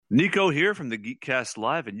Nico here from the Geekcast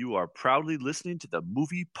Live, and you are proudly listening to the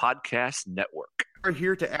Movie Podcast Network. We're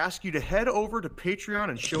here to ask you to head over to Patreon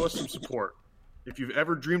and show us some support. If you've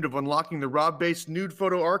ever dreamed of unlocking the Rob-based nude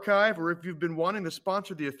photo archive, or if you've been wanting to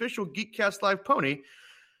sponsor the official Geekcast Live pony,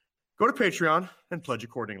 go to Patreon and pledge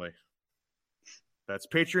accordingly. That's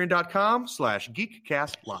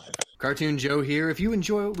patreon.com/geekcastlive. Cartoon Joe here. If you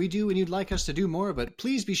enjoy what we do and you'd like us to do more of it,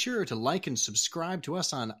 please be sure to like and subscribe to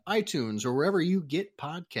us on iTunes or wherever you get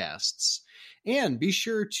podcasts. And be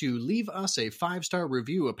sure to leave us a 5-star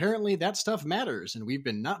review. Apparently that stuff matters, and we've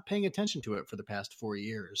been not paying attention to it for the past 4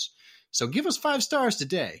 years. So give us 5 stars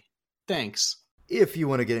today. Thanks. If you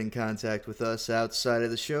want to get in contact with us outside of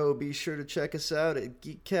the show, be sure to check us out at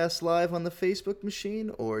Geekcast Live on the Facebook machine,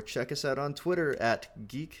 or check us out on Twitter at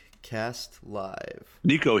Geekcast Live.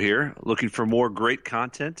 Nico here, looking for more great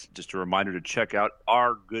content. Just a reminder to check out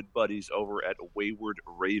our good buddies over at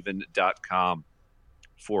waywardraven.com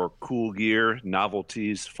for cool gear,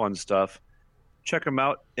 novelties, fun stuff. Check them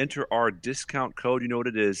out. Enter our discount code. You know what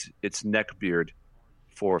it is. It's Neckbeard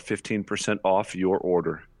for 15% off your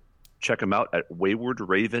order. Check them out at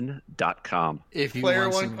waywardraven.com. If you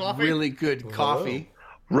want some really good coffee.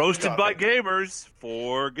 Roasted by gamers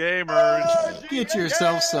for gamers. Get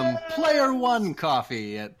yourself some Player One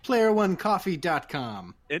coffee at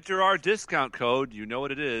playeronecoffee.com. Enter our discount code. You know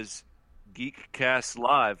what it is. Geekcast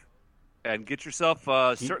Live. And get yourself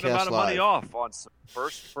a certain amount of money off on some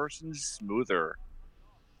first-person smoother.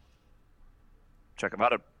 Check them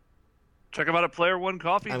out at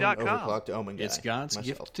playeronecoffee.com. It's God's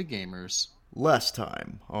gift to gamers. Last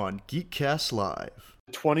time on Geekcast Live.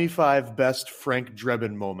 25 best Frank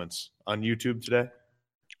Drebin moments on YouTube today.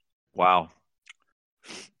 Wow.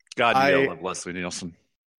 God, I love Leslie Nielsen.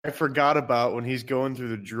 I forgot about when he's going through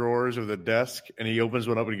the drawers of the desk and he opens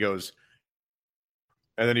one up and he goes,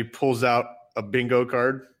 and then he pulls out a bingo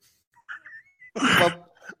card. I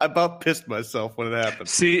about pissed myself when it happened.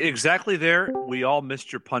 See, exactly there, we all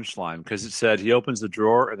missed your punchline because it said he opens the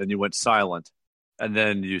drawer and then you went silent. And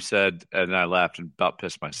then you said, and I laughed and about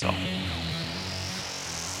pissed myself.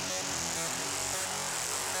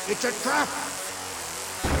 It's a trap!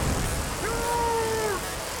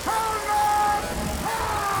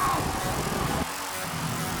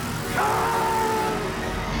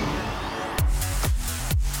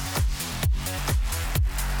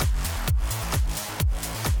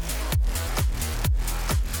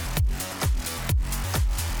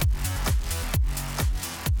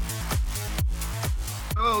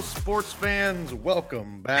 Hello, sports fans.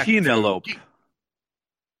 Welcome back Penelope. to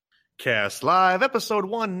Geekcast Live, episode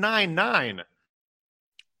 199.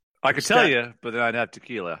 I could tell you, but then I'd have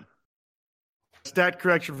tequila. Stat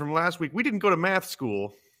correction from last week. We didn't go to math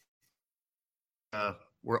school.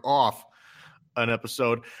 We're off an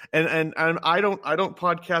episode. And I don't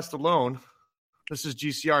podcast alone. This is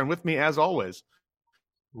GCR, and with me, as always,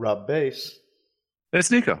 Rob Bass. It's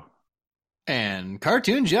Nico. And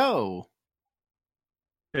Cartoon Joe.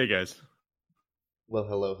 Hey, guys. Well,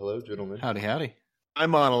 hello, gentlemen. Howdy.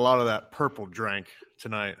 I'm on a lot of that purple drank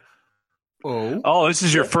tonight. Oh, this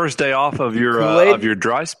is your first day off of your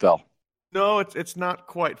dry spell. No, it's not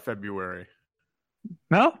quite February.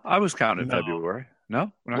 No, I was counting February. No,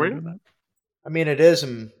 we're not doing that. I mean, it is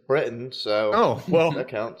in Britain, so that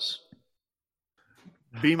counts.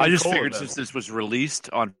 I just figured since this was released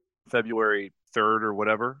on February 3rd or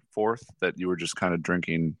whatever, 4th, that you were just kind of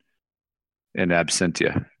drinking in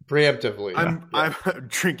absentia. Preemptively. I'm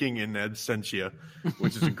drinking in absentia,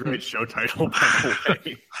 which is a great show title, by the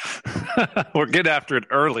way. We're getting after it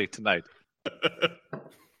early tonight.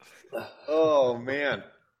 Oh, man.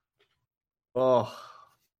 Oh.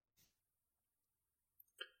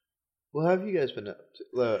 Well, how have you guys been up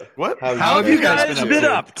to? What? How have you guys been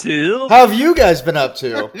up to? How have you guys been up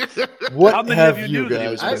to? What How many have of you you knew guys that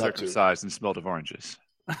he was been up to? circumcised and smelled of oranges?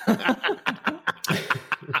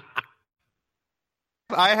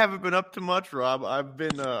 I haven't been up to much, Rob. I've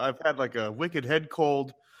had like a wicked head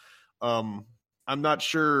cold. I'm not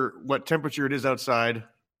sure what temperature it is outside.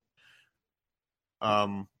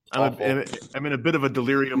 I'm in a bit of a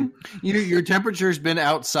delirium. Your temperature's been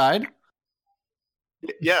outside?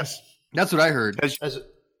 Yes. That's what I heard. Has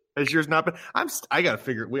yours not been? I gotta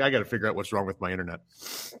figure out what's wrong with my internet.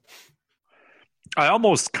 I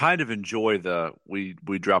almost kind of enjoy we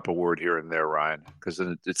drop a word here and there, Ryan, because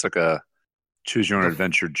it's like a choose your own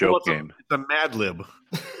adventure joke game. It's a Mad Lib.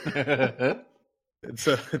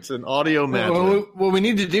 It's an audio Mad Lib. What we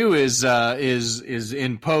need to do is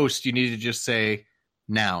in post. You need to just say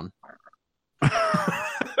noun.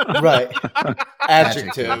 Right.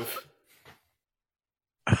 Adjective.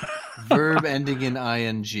 Verb ending in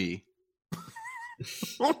ing.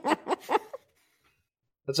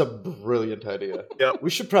 That's a brilliant idea. Yep. We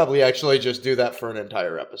should probably actually just do that for an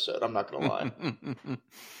entire episode. I'm not going to lie.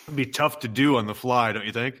 It'd be tough to do on the fly, don't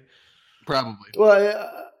you think? Probably. Well,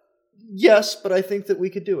 yes, but I think that we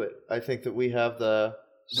could do it. I think that we have the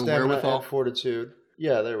stamina wherewithal? and fortitude.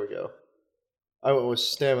 Yeah, there we go. I went with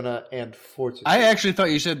stamina and fortitude. I actually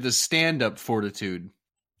thought you said the stand-up fortitude.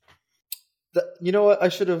 You know what? I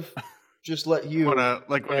should have just let you. When a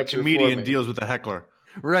answer for comedian me. deals with a heckler,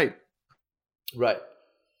 Right. Right.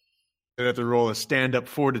 they have to roll a stand-up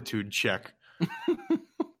fortitude check.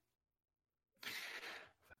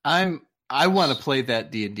 I want to play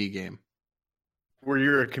that D&D game. Where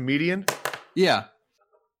you're a comedian? Yeah.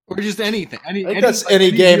 Or just anything. I think that's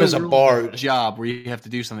any game as a bard. Job where you have to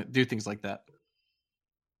do things like that.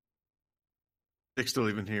 Nick's still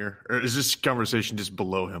even here. Or is this conversation just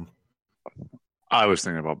below him? I was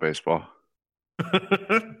thinking about baseball.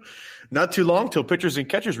 Not too long till pitchers and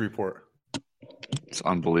catchers report. It's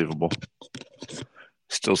unbelievable.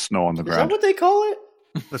 Still snow on the Is that ground. what they call it?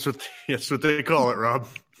 That's what they call it, Rob.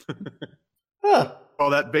 Huh. Call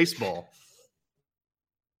that baseball.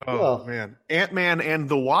 Oh, Well. man. Ant-Man and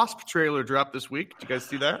the Wasp trailer dropped this week. Did you guys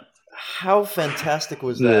see that? How fantastic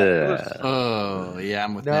was that? Oh, yeah,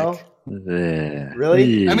 I'm with No? Nick.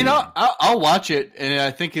 Really? I mean, I'll watch it, and I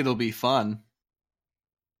think it'll be fun.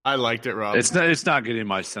 I liked it, Rob. It's not getting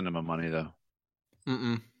my cinema money though.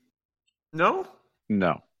 Mm-mm. No?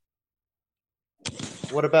 No,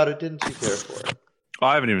 What about it didn't you care for it?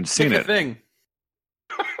 I haven't even seen Pick a it. thing.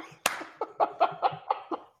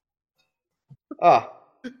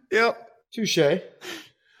 Yep. Touche.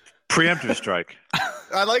 Preemptive strike.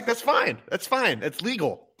 That's fine. That's fine. It's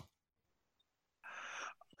legal.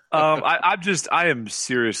 I am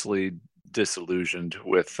seriously disillusioned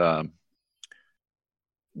with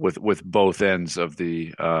both ends of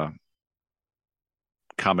the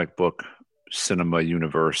comic book cinema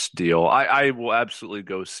universe deal. I will absolutely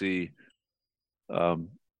go see that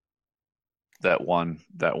one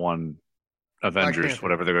Avengers, Panther.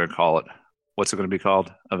 whatever they're going to call it. What's it going to be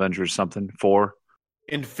called? Avengers something 4?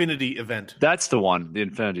 Infinity event. That's the one, the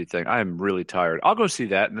Infinity thing. I am really tired. I'll go see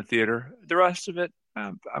that in the theater. The rest of it,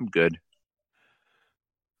 I'm good.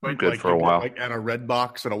 I'm good for a while. Like at a Red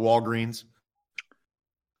Box at a Walgreens.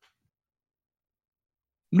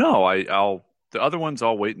 No, I'll the other ones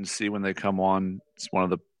I'll wait and see when they come on. It's one of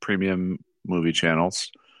the premium movie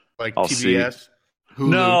channels. Like I'll TBS.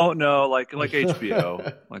 Hulu. No, like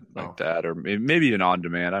HBO, like Oh. that, or maybe even on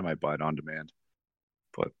demand. I might buy it on demand,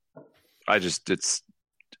 but I just it's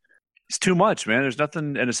too much, man. There's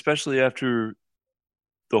nothing, and especially after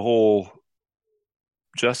the whole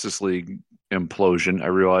Justice League implosion, I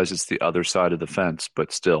realize it's the other side of the fence,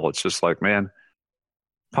 but still, it's just like, man,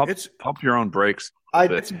 pump your own brakes.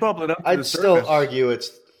 It's bubbling up. To I'd the still surface. argue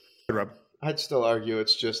it's Rob. just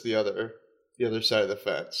the other side of the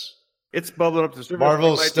fence. It's bubbling up to the surface.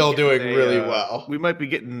 Marvel's We might be still getting doing really well. We might be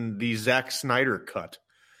getting the Zack Snyder cut.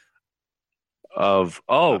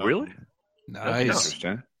 Really? That's Nice.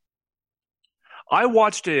 interesting. I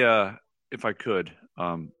watched if I could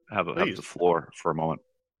have Please. the floor for a moment.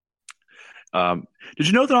 Did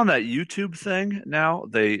you know that on that YouTube thing now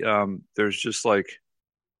there's just like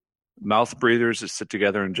mouth breathers that sit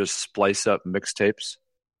together and just splice up mixtapes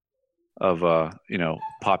of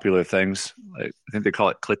popular things. I think they call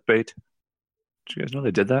it clickbait. Did you guys know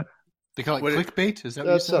they did that? They call it What- clickbait? Is that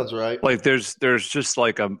what you That said? sounds right. Like there's just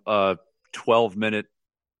like a 12-minute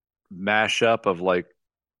mashup of like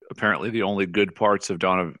apparently the only good parts of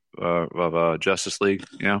Dawn of Justice League,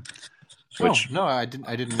 which Oh, no, I didn't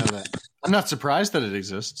know that. I'm not surprised that it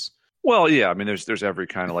exists. well, yeah, I mean there's every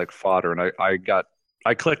kind of like fodder, and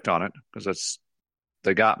I clicked on it because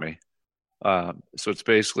they got me. So it's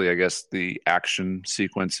basically, I guess, the action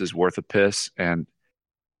sequence is worth a piss, and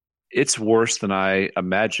it's worse than I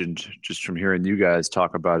imagined just from hearing you guys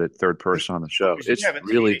talk about it third person on the show. You It's haven't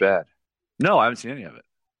really seen it? bad. No, I haven't seen any of it.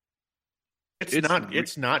 It's It's not. re-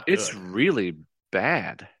 It's not. Good. It's really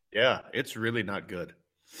bad. Yeah. It's really not good.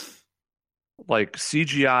 Like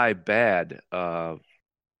CGI bad,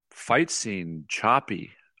 fight scene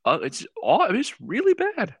choppy. It's really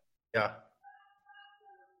bad. Yeah.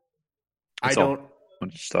 That's I all. don't. I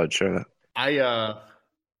just thought I'd share that.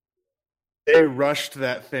 They rushed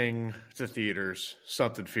that thing to theaters,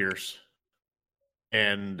 something fierce,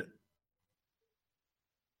 and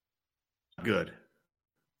good.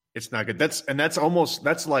 It's not good. That's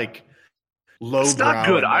like low. It's not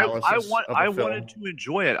good. I wanted to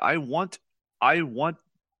enjoy it. I want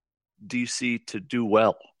DC to do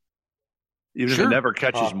well. Even if Sure. it never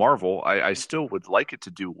catches Marvel, I still would like it to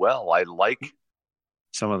do well. I like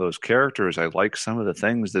some of those characters. I like some of the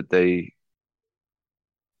things that they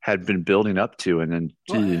had been building up to, and then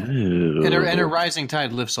and a rising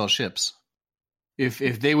tide lifts all ships.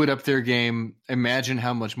 If they would up their game, imagine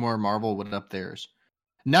how much more Marvel would up theirs.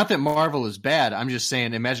 Not that Marvel is bad. I'm just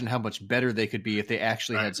saying, imagine how much better they could be if they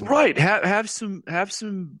actually had some. Right. Have some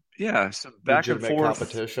some back and forth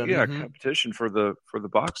competition. Yeah, competition for the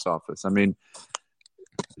box office. I mean,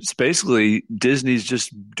 it's basically Disney's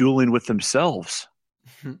just dueling with themselves,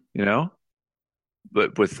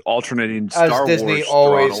 but with alternating Star Disney Wars,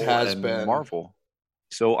 always throttle, has and been. Marvel.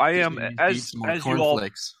 So I am as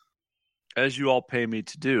you all pay me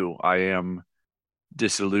to do. I am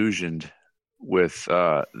disillusioned with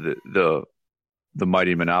the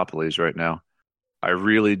mighty monopolies right now. I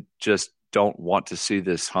really just don't want to see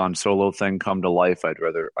this Han Solo thing come to life. I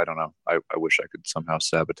don't know. I wish I could somehow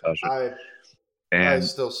sabotage it. I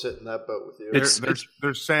still sit in that boat with you.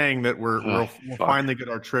 They're saying that we'll finally get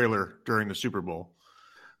our trailer during the Super Bowl.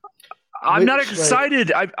 I'm not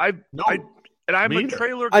excited. I'm a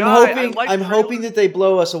trailer guy. I'm hoping that they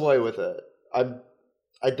blow us away with it.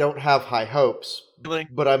 I don't have high hopes,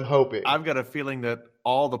 but I'm hoping. I've got a feeling that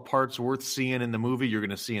all the parts worth seeing in the movie you're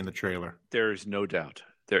going to see in the trailer. There's no doubt.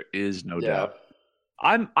 There is no doubt.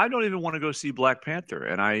 I don't even want to go see Black Panther,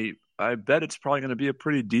 and I bet it's probably going to be a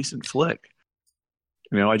pretty decent flick.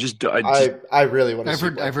 I really want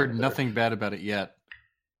to. I've heard nothing bad about it yet,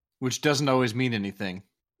 which doesn't always mean anything.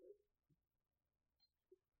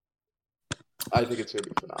 I think it's going to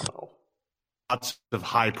be phenomenal. Lots of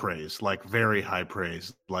high praise, like very high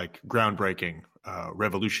praise, like groundbreaking,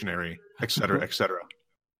 revolutionary, etc., etc.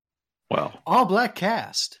 Well, all black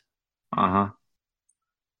cast. Well,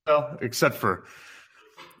 except for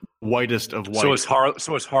whitest of white.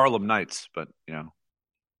 So it's Harlem Nights, but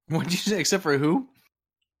What did you say? Except for who?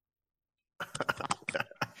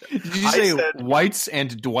 Did you say whites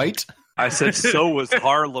and Dwight? I said so was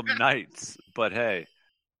Harlem Nights, but hey.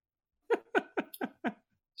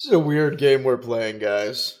 It's a weird game we're playing,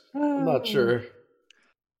 guys. I'm not sure.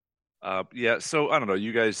 So I don't know.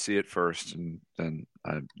 You guys see it first, and then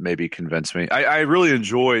maybe convince me. I really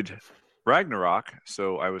enjoyed Ragnarok,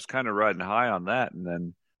 so I was kind of riding high on that, and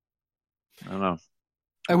then I don't know.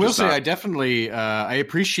 I will say, I definitely I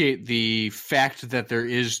appreciate the fact that there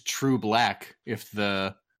is true black, if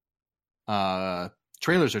the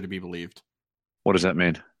trailers are to be believed. What does that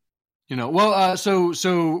mean?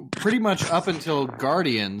 So pretty much up until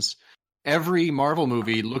Guardians, every Marvel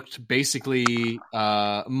movie looked basically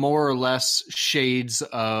more or less shades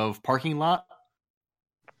of parking lot.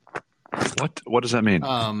 What does that mean?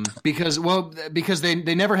 Because they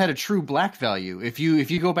never had a true black value. If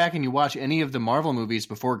you go back and you watch any of the Marvel movies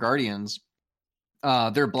before Guardians,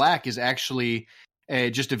 their black is actually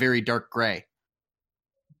just a very dark gray.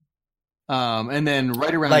 And then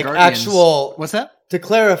right around Guardians, what's that? To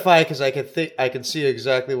clarify, because I can see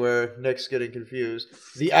exactly where Nick's getting confused.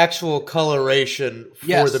 The actual coloration for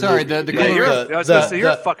the movie.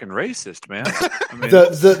 You're fucking racist, man. I mean,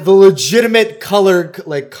 the legitimate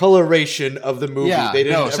coloration of the movie. Yeah, they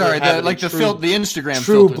didn't the Instagram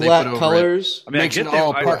true filter black they put over colors. it makes it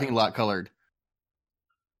all parking lot colored.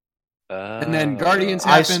 And then Guardians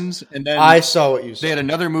happened, and then I saw what you said. They had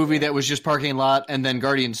another movie that was just parking lot, and then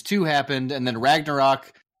Guardians 2 happened, and then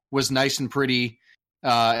Ragnarok was nice and pretty,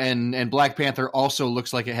 and Black Panther also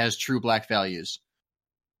looks like it has true black values.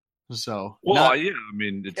 So,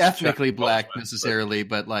 it's ethnically black necessarily,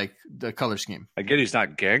 but like the color scheme. I get he's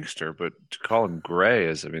not gangster, but to call him gray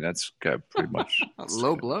that's pretty much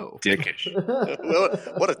low blow, dickish.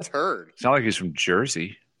 What a turd! It's not like he's from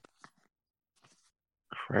Jersey.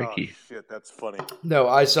 Crikey. Oh, shit, that's funny. No,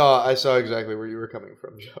 I saw exactly where you were coming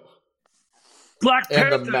from, Joe. Black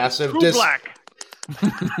Panther, and the massive black.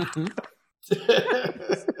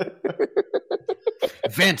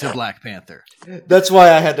 Vanta Black Panther. That's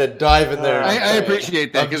why I had to dive in there. I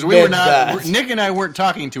appreciate that because we were not. Nick and I weren't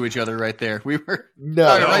talking to each other right there. We were we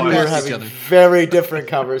were having very different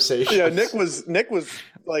conversations. Yeah, Nick was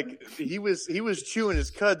like he was chewing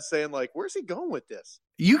his cud, saying like, "Where's he going with this?"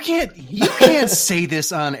 You can't say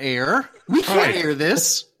this on air. We can't air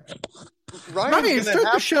this. Ryan,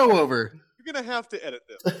 start the show over. You're gonna have to edit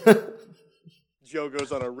this. Joe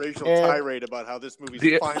goes on a racial tirade about how this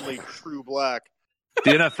movie's finally true black.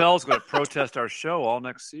 The NFL is going to protest our show all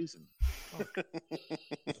next season.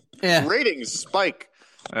 Ratings spike.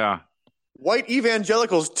 Yeah. White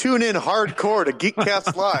evangelicals tune in hardcore to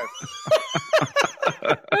Geekcast Live.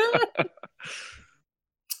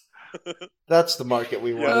 That's the market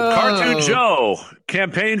we want. Cartoon Joe,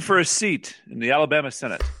 campaign for a seat in the Alabama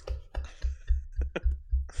Senate.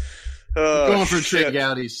 Going for Trey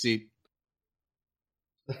Gowdy's seat.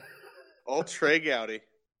 Old Trey Gowdy.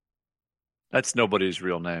 That's nobody's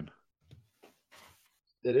real name.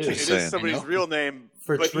 It is. It is somebody's real name,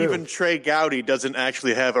 but true. even Trey Gowdy doesn't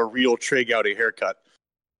actually have a real Trey Gowdy haircut.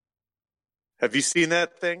 Have you seen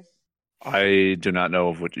that thing? I do not know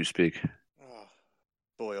of what you speak.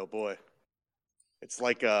 Oh boy. It's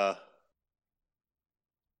not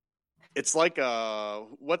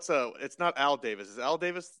Al Davis. Is Al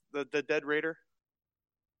Davis the dead Raider?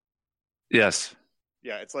 Yes.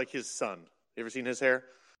 Yeah, it's like his son. You ever seen his hair?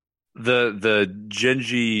 The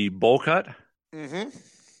Genji bowl cut? Mm-hmm.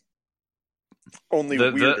 Only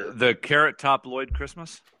weirder. The Carrot Top Lloyd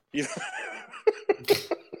Christmas? Yeah.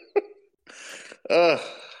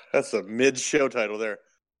 That's a mid-show title there.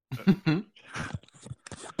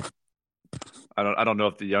 I don't know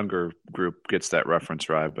if the younger group gets that reference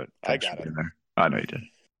right, but I got it. I know you did.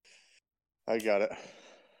 I got it.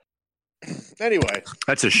 Anyway,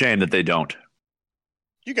 that's a shame that they don't.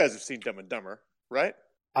 You guys have seen Dumb and Dumber, right?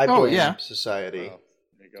 I blame society. Oh,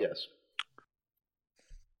 there you go. Yes.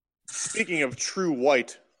 Speaking of true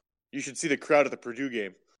white, you should see the crowd at the Purdue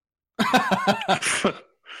game.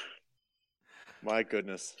 My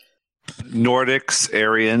goodness. Nordics,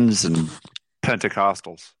 Aryans, and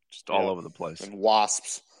Pentecostals. Just all over the place. And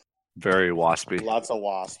wasps. Very waspy. Lots of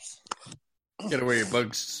wasps. Gotta wear your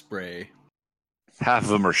bug spray. Half of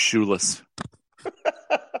them are shoeless.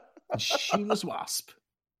 Shoeless wasp.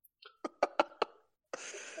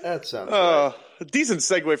 That sounds a decent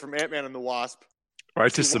segue from Ant-Man and the Wasp.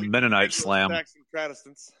 Right to some Mennonite slam. Saxon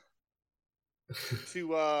Protestants.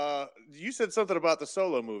 You said something about the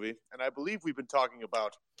Solo movie, and I believe we've been talking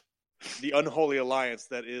about the unholy alliance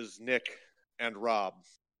that is Nick and Rob.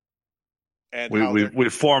 And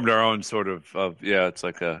we've formed our own sort of it's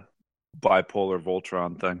like a bipolar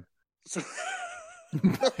Voltron thing.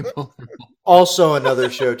 Also another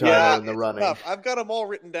show title in the running. Tough. I've got them all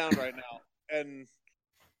written down right now, and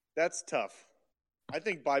that's tough. I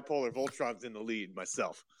think bipolar Voltron's in the lead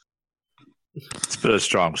myself. It's been a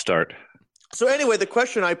strong start. So anyway, the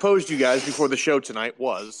question I posed you guys before the show tonight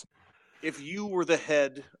was, if you were the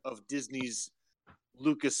head of Disney's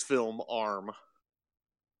Lucasfilm arm,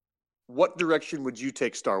 what direction would you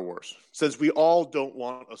take Star Wars? Since we all don't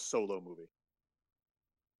want a Solo movie.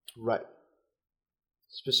 Right.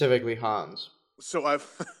 Specifically Hans. So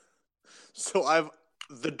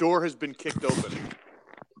the door has been kicked open.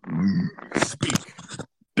 Speak.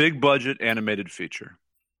 Big budget animated feature.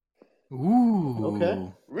 Ooh.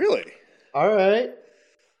 Okay. Really? All right.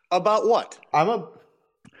 About what?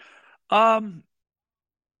 And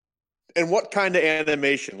what kind of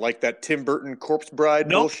animation? Like that Tim Burton Corpse Bride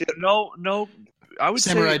bullshit? No. I would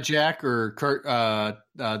Samurai say Jack or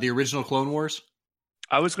the original Clone Wars.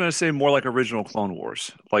 I was going to say more like original Clone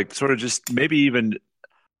Wars, like sort of just maybe even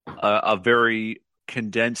a very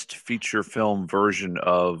condensed feature film version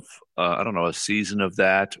of I don't know, a season of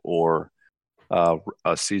that, or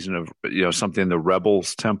a season of something in the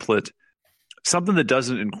Rebels template, something that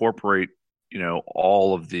doesn't incorporate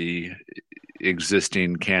all of the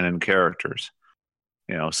existing canon characters.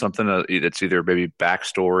 Something that's either maybe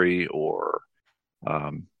backstory or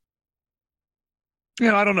I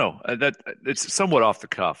don't know. That it's somewhat off the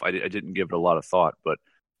cuff. I didn't give it a lot of thought, but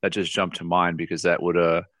that just jumped to mind because that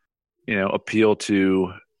would appeal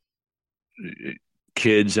to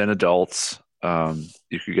kids and adults.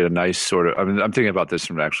 You could get a nice sort of. I mean, I'm thinking about this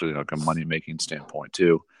from actually like a money making standpoint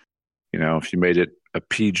too. If you made it a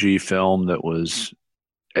PG film that was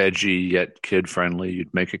edgy yet kid friendly,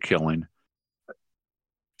 you'd make a killing.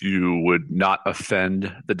 You would not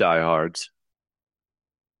offend the diehards.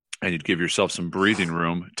 And you'd give yourself some breathing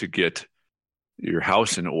room to get your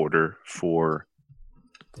house in order for,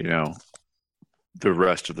 the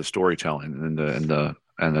rest of the storytelling and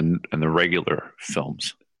the regular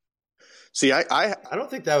films. See, I don't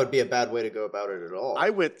think that would be a bad way to go about it at all.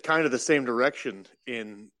 I went kind of the same direction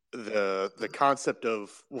in the concept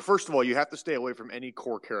of, well, first of all, you have to stay away from any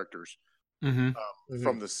core characters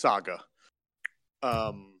from the saga.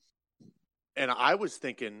 And I was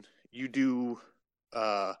thinking you do.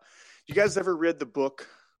 You guys ever read the book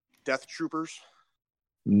Death Troopers?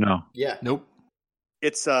 No. Yeah. Nope.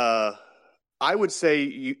 It's I would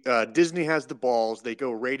say Disney has the balls. They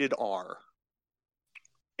go rated R,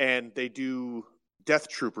 and they do Death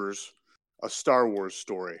Troopers, a Star Wars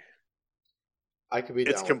story. I could be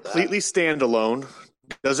down It's with completely standalone.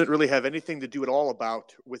 Doesn't really have anything to do at all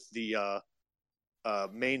with the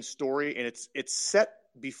main story, and it's set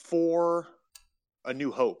before A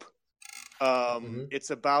New Hope. It's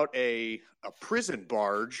about a prison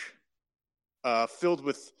barge filled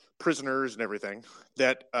with prisoners and everything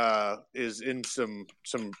that is in some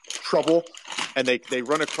trouble, and they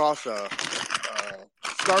run across a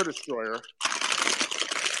Star Destroyer.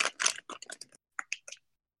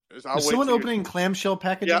 Is someone opening clamshell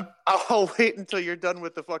packaging? Yeah, I'll wait until you're done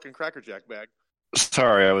with the fucking Cracker Jack bag.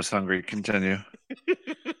 Sorry, I was hungry. Continue.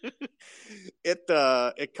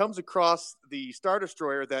 It comes across the Star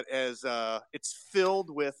Destroyer that is it's filled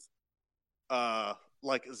with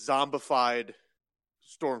like zombified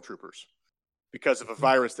stormtroopers because of a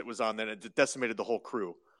virus that was on there and it decimated the whole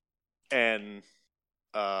crew. And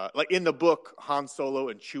like in the book, Han Solo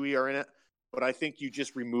and Chewie are in it, but I think you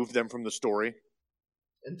just remove them from the story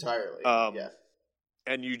entirely. Yeah.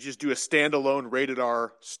 And you just do a standalone rated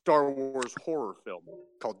R Star Wars horror film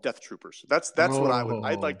called Death Troopers. That's what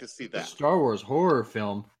I'd like to see that. Star Wars horror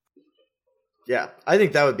film. Yeah, I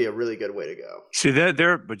think that would be a really good way to go. See that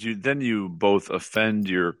there, but you both offend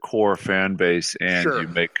your core fan base and you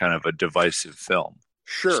make kind of a divisive film.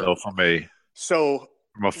 Sure. So from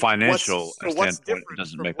a financial standpoint, it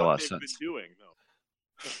doesn't make a lot of sense.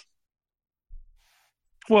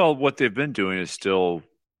 Well, what they've been doing is still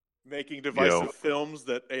making divisive films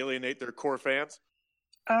that alienate their core fans.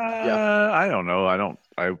 I don't know.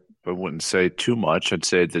 I wouldn't say too much. I'd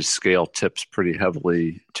say the scale tips pretty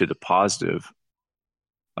heavily to the positive,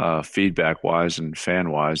 feedback wise and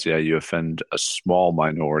fan wise. Yeah, you offend a small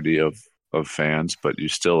minority of fans, but you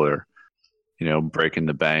still are, breaking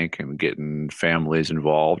the bank and getting families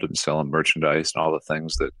involved and selling merchandise and all the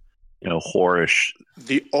things that, whorish.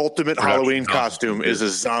 The ultimate Halloween costume is a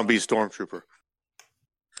zombie stormtrooper.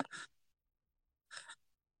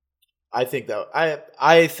 I think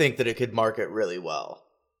that it could market really well.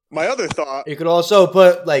 My other thought, you could also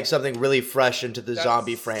put like something really fresh into the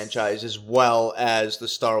zombie franchise as well as the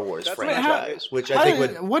Star Wars franchise, which I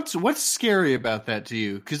think would. What's scary about that to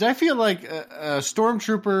you? Because I feel like a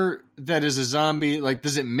stormtrooper that is a zombie, like,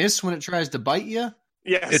 does it miss when it tries to bite you?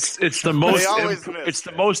 Yes, it's the most it's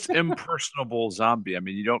the most impersonable zombie. I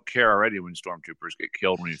mean, you don't care already when stormtroopers get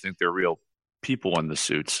killed when you think they're real people in the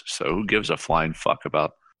suits. So who gives a flying fuck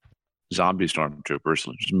about zombie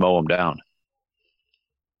stormtroopers? Just mow them down.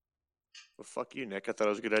 Well, fuck you, Nick. I thought it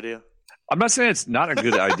was a good idea. I'm not saying it's not a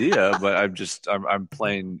good idea, but I'm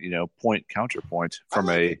playing, point counterpoint from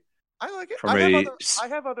I like it. I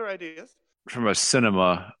have other ideas from a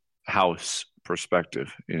cinema house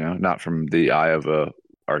perspective. Not from the eye of a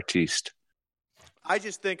artiste. I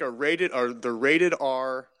just think a rated R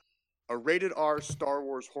Star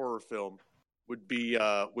Wars horror film would be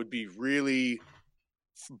really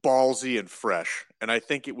ballsy and fresh, and I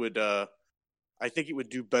think it would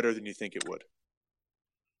do better than you think it would.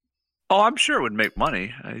 Oh, I'm sure it would make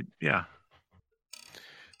money. Yeah.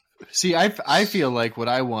 See, I feel like what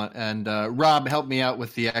I want, and Rob, help me out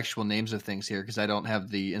with the actual names of things here because I don't have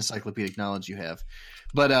the encyclopedic knowledge you have.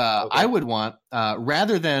 But okay. I would want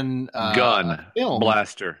rather than gun, film,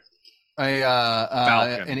 blaster,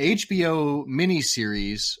 an HBO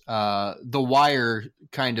miniseries, The Wire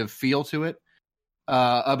kind of feel to it.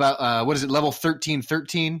 About what is it? Level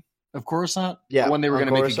 1313 of Coruscant. Yeah, the one they were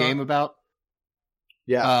going to make a game about.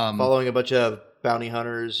 Yeah, following a bunch of bounty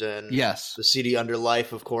hunters and the seedy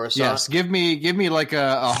underlife of Coruscant. Yes, give me like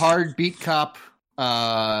a hard beat cop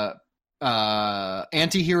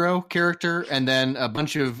anti-hero character, and then a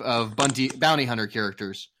bunch of bounty hunter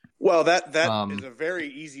characters. Well, that is a very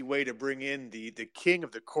easy way to bring in the king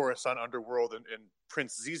of the Coruscant underworld and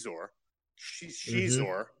Prince Xizor,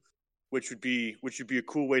 Shizor, which would be a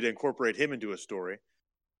cool way to incorporate him into a story.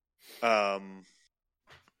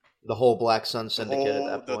 The whole Black Sun Syndicate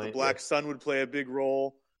at that point. The Black Sun would play a big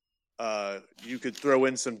role. You could throw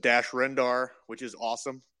in some Dash Rendar, which is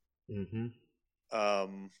awesome. Mm-hmm.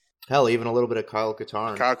 Hell, even a little bit of Kyle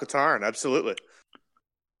Katarn. Kyle Katarn, absolutely.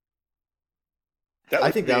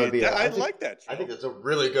 I think that would be. I'd like that. Joe. I think that's a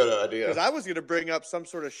really good idea. Because I was going to bring up some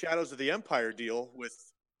sort of Shadows of the Empire deal with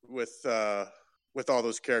all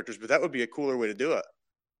those characters, but that would be a cooler way to do it.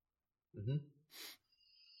 Mm-hmm.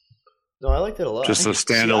 No, I like that a lot. Just a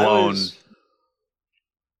standalone,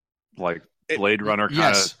 like Blade Runner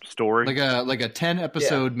kind of story, like a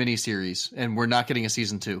 10-episode miniseries, and we're not getting a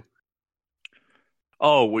season 2.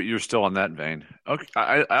 Oh, well, you're still on that vein. Okay,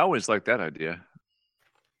 I always like that idea.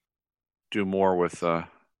 Do more with. I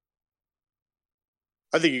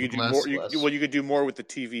think you could do more. You could do more with the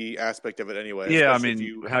TV aspect of it anyway. Yeah, I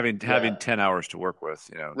mean, having 10 hours to work with,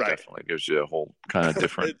 definitely gives you a whole kind of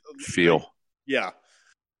different feel. Yeah.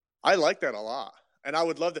 I like that a lot. And I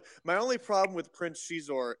would love to. My only problem with Prince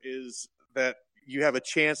Shizor is that you have a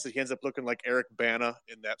chance that he ends up looking like Eric Bana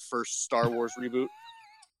in that first Star Wars reboot.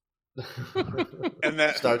 And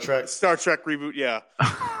that Star Trek reboot, yeah.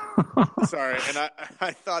 Sorry. And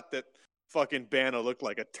I thought that fucking Bana looked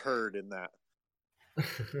like a turd in that.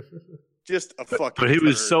 Just a fucking. But he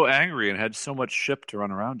was turd. so angry and had so much ship to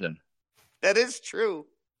run around in. That is true.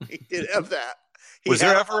 He did have that. Was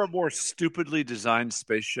there ever a more stupidly designed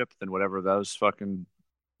spaceship than whatever those fucking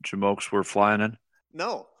jamokes were flying in?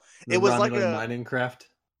 No, it was like a mining craft.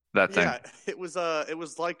 That thing. Yeah, it was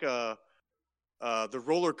like the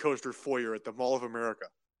roller coaster foyer at the Mall of America.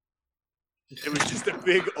 It was just a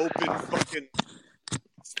big open fucking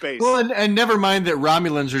space. Well, and never mind that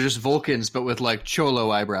Romulans are just Vulcans, but with like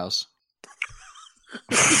cholo eyebrows.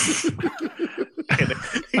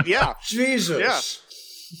 Yeah, Jesus. Yeah,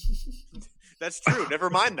 that's true. Never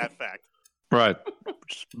mind that fact. Right.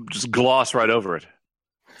 Just gloss right over it.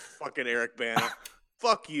 Fucking Eric Bana.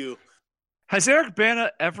 Fuck you. Has Eric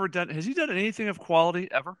Bana ever done? Has he done anything of quality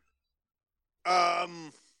ever?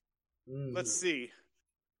 Let's see.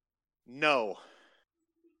 No.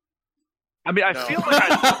 I mean, I feel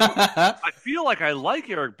like I like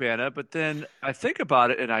Eric Bana, but then I think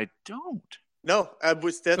about it and I don't. No,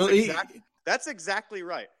 that's exactly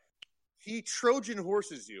right. He Trojan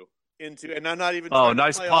horses you into, and I'm not even. Oh,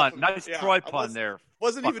 nice pun, nice Troy pun there.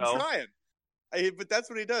 Wasn't even trying. But that's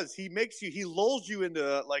what he does. He lulls you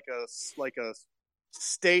into like a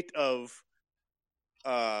state of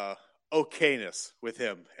okayness with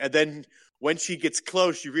him, and then when she gets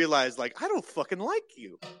close, you realize like I don't fucking like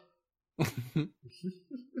you.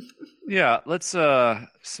 Yeah, let's some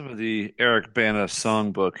of the Eric Bana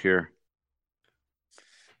songbook here.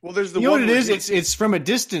 Well, there's the you know one what it is. It's from a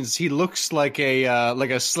distance. He looks like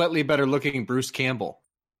a slightly better looking Bruce Campbell.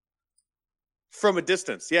 From a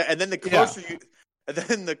distance, yeah, and then the closer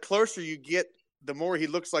you get, the more he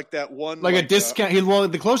looks like that one. Like a discount.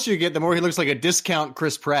 The closer you get, the more he looks like a discount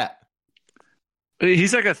Chris Pratt.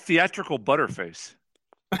 He's like a theatrical Butterface.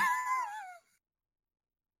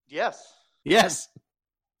 Yes.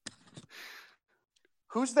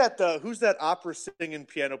 Who's that opera singing,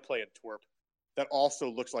 piano playing twerp that also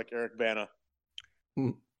looks like Eric Bana?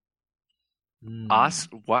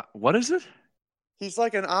 What is it? He's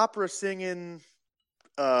like an opera singing,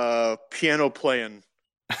 piano playing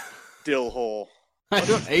dill hole.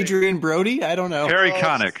 Adrian Brody? I don't know. Harry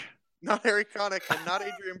Connick. Not Harry Connick and not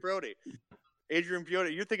Adrian Brody. Adrian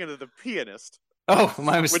Brody, you're thinking of the pianist. Oh,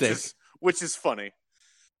 my mistake. Which is funny.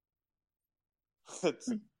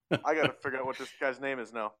 I gotta figure out what this guy's name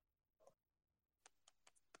is now.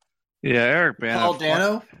 Yeah, Eric Bana. Paul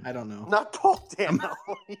Dano? I don't know. Not Paul Dano.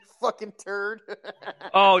 You fucking turd.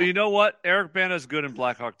 Oh, you know what? Eric Bana's good in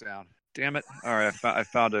Black Hawk Down. Damn it! All right, I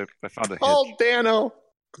found a Paul hit. Dano.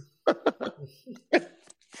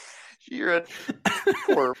 You're a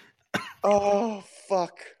poor. Oh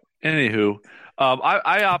fuck. Anywho,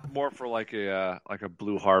 I opt more for like a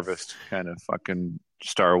Blue Harvest kind of fucking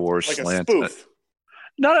Star Wars like slant. A spoof.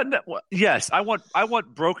 Yes, I want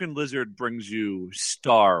Broken Lizard brings you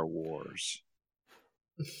Star Wars.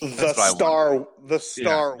 The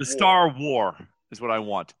Star War is what I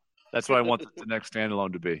want. That's what I want the next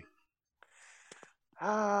standalone to be.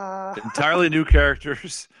 Entirely new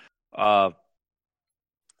characters,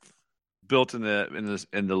 built in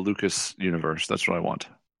the Lucas universe. That's what I want.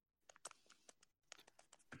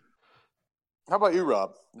 How about you,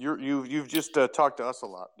 Rob? You've just talked to us a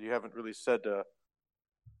lot. You haven't really said.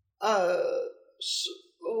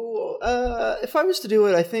 If I was to do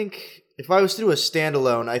it, I think if I was to do a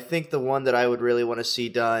standalone, I think the one that I would really want to see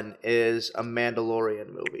done is a Mandalorian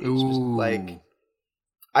movie. Like,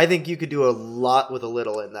 I think you could do a lot with a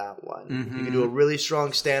little in that one. Mm-hmm. You could do a really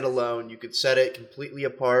strong standalone. You could set it completely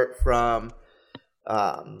apart from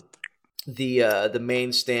the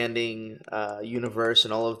main standing universe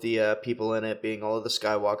and all of the people in it being all of the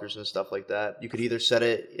Skywalkers and stuff like that. You could either set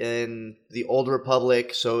it in the Old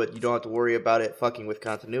Republic so you don't have to worry about it fucking with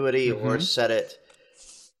continuity, or set it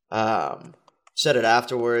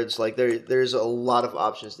afterwards. Like there's a lot of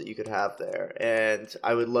options that you could have there, and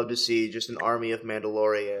I would love to see just an army of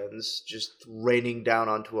Mandalorians just raining down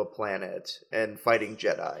onto a planet and fighting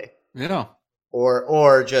Jedi. Yeah.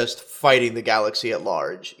 Or just fighting the galaxy at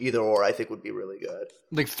large. Either or, I think, would be really good.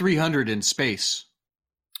 Like 300 in space.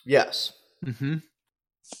 Yes. Mm-hmm.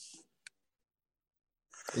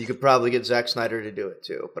 You could probably get Zack Snyder to do it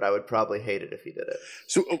too, but I would probably hate it if he did it.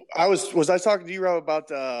 So was I talking to you, Rob, about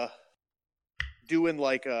doing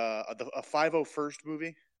like a 501st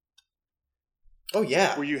movie? Oh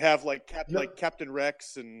yeah, where you have like Captain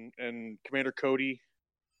Rex and Commander Cody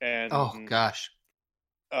and gosh.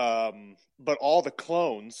 But all the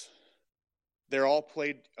clones, they're all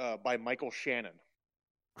played by Michael Shannon.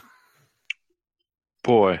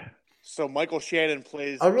 Boy. So Michael Shannon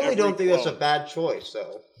plays. I really don't think that's a bad choice,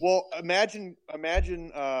 though. Well, imagine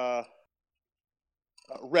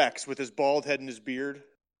Rex with his bald head and his beard,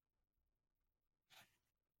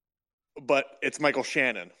 but it's Michael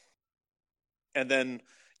Shannon. And then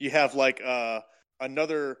you have like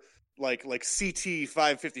another like CT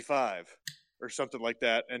 555 or something like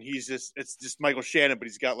that, and it's just Michael Shannon, but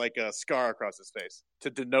he's got like a scar across his face to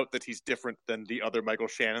denote that he's different than the other Michael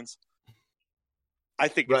Shannons. I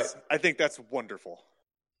think that's wonderful.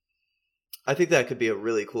 I think that could be a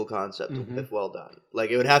really cool concept if well done. Like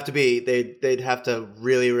it would have to be they'd have to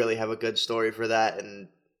really, really have a good story for that, and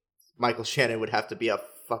Michael Shannon would have to be a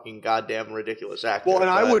fucking goddamn ridiculous actor. Well, and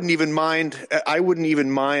I wouldn't even mind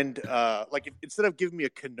like instead of giving me a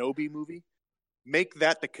Kenobi movie, make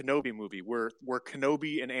that the Kenobi movie where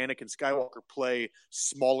Kenobi and Anakin Skywalker play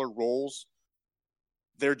smaller roles.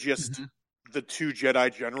 They're just the two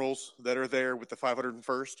Jedi generals that are there with the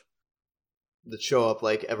 501st. That show up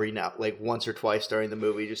like once or twice during the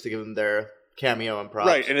movie just to give them their cameo and props.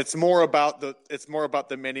 Right, and it's more about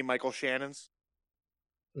the many Michael Shannons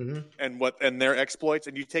and their exploits,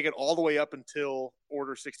 and you take it all the way up until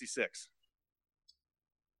Order 66.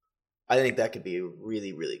 I think that could be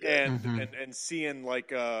really, really good. And seeing like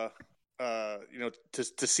to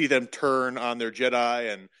see them turn on their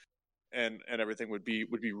Jedi and everything would be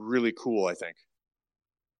really cool, I think.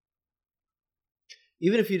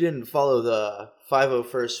 Even if you didn't follow the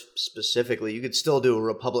 501st specifically, you could still do a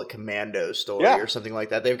Republic Commando story or something like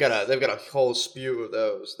that. They've got a whole spew of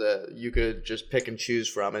those that you could just pick and choose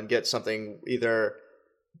from and get something either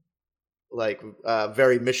like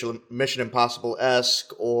very Mission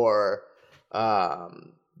Impossible-esque or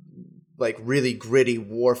like really gritty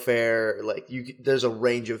warfare. Like there's a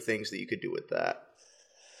range of things that you could do with that.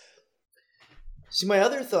 See, my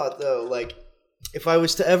other thought though, like if I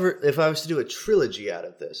was to do a trilogy out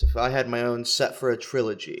of this, if I had my own set for a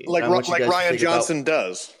trilogy, like Rian Johnson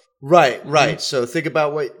does. Right. Mm-hmm. So think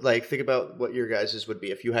about what your guys's would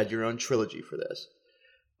be if you had your own trilogy for this.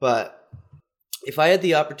 But if I had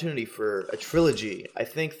the opportunity for a trilogy, I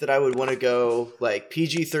think that I would want to go like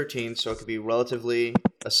PG-13, so it could be relatively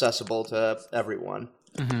accessible to everyone.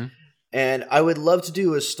 Mm-hmm. And I would love to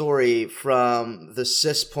do a story from the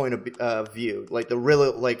Sith point of view, like the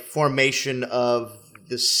real like formation of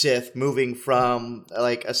the Sith, moving from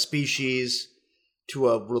like a species to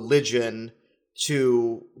a religion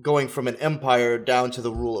to going from an empire down to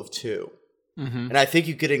the rule of two. Mm-hmm. And I think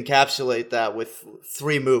you could encapsulate that with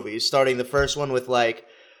 3 movies, starting the first one with like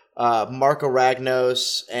Marco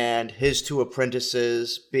Ragnos and his 2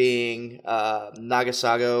 apprentices being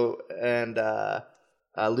Nagasago and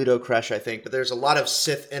Ludo Kresh, I think. But there's a lot of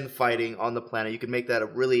Sith infighting on the planet. You could make that a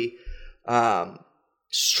really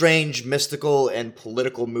strange, mystical, and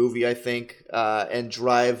political movie, I think, and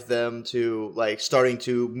drive them to like starting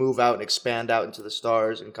to move out and expand out into the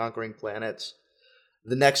stars and conquering planets.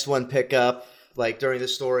 The next one pick up like during the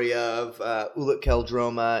story of Ulic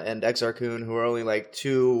Qel-Droma and Exar Kun, who are only like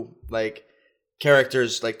 2 like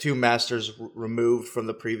characters, like 2 masters removed from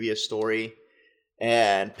the previous story,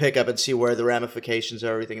 and pick up and see where the ramifications of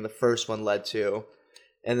everything in the first one led to.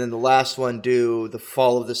 And then the last one do the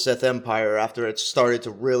fall of the Sith Empire after it started to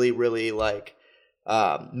really, really like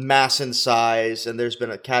mass in size, and there's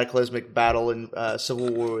been a cataclysmic battle in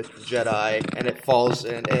Civil War with the Jedi, and it falls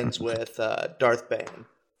and ends with Darth Bane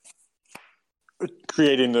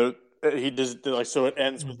creating so it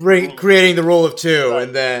ends with creating the rule of 2, right,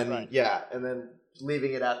 and then and then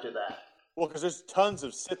leaving it after that. Well, because there's tons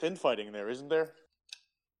of Sith infighting there, isn't there?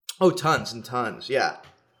 Oh, tons and tons, yeah.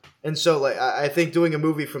 And so, like, I think doing a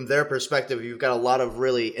movie from their perspective, you've got a lot of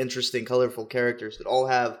really interesting, colorful characters that all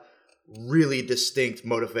have really distinct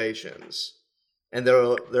motivations, and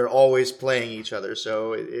they're always playing each other.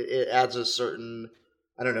 So it adds a certain,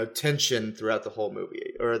 I don't know, tension throughout the whole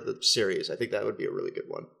movie or the series. I think that would be a really good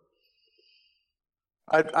one.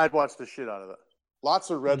 I'd watch the shit out of it.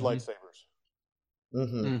 Lots of red lightsabers.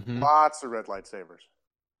 Mm-hmm. Mm-hmm. Lots of red lightsabers.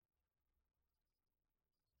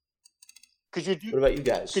 What about you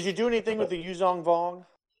guys? Could you do anything with the Yuzong Vong?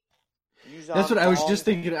 That's what I was just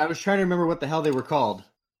thinking. I was trying to remember what the hell they were called.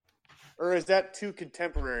 Or is that too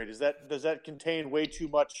contemporary? Does that contain way too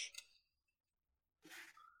much?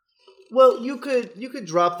 Well, you could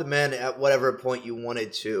drop them in at whatever point you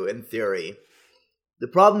wanted to, in theory. The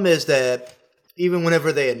problem is that even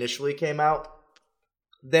whenever they initially came out,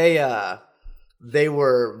 they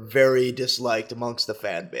were very disliked amongst the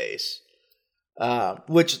fan base.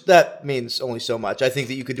 Which that means only so much. I think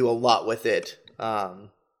that you could do a lot with it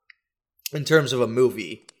in terms of a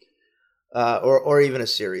movie or even a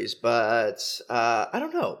series. But I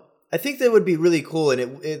don't know. I think that would be really cool,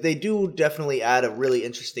 and they do definitely add a really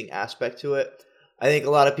interesting aspect to it. I think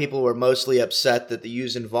a lot of people were mostly upset that the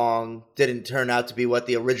Yuuzhan Vong didn't turn out to be what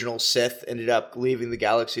the original Sith ended up leaving the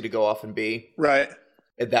galaxy to go off and be. Right.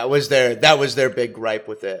 And that was their big gripe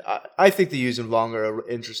with it. I think the Yuuzhan Vong are an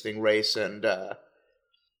interesting race, and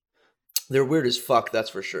they're weird as fuck,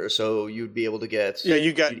 that's for sure. So you'd be able to get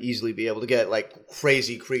you'd easily be able to get like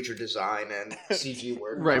crazy creature design and CG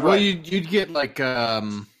work. Right. Well, you'd get like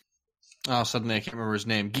suddenly I can't remember his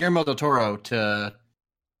name. Guillermo del Toro to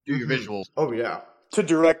do your visuals. Oh yeah. To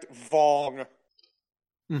direct Vong.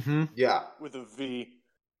 Mm-hmm. Yeah. With a V.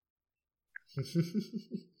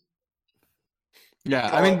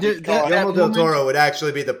 Yeah, I mean, Guillermo del Toro would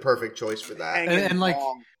actually be the perfect choice for that. And like,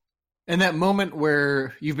 in that moment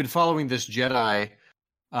where you've been following this Jedi,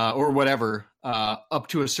 or whatever, up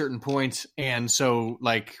to a certain point, and so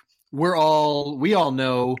like we all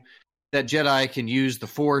know that Jedi can use the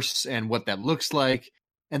Force and what that looks like,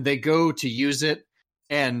 and they go to use it,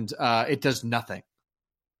 and it does nothing.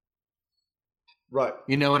 Right.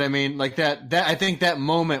 You know what I mean? Like that I think that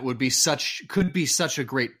moment could be such a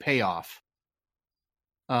great payoff.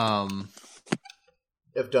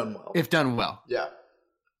 If done well. Yeah.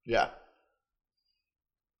 Yeah.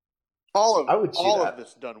 All of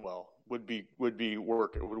this done well would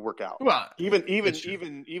work out. Well, even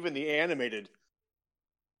the animated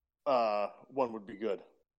one would be good,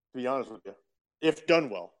 to be honest with you. If done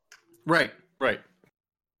well. Right.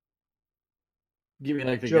 Give me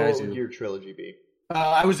like the Joe, guys what would your trilogy be?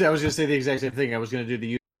 I was going to say the exact same thing. I was going to do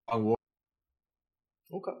the Yuuzhan War.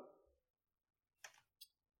 Okay.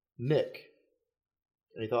 Nick,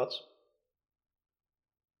 any thoughts?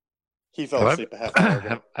 He fell asleep a half hour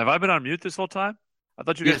ago. Have I been on mute this whole time? I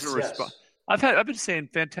thought you guys were responding. I've been saying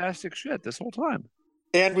fantastic shit this whole time,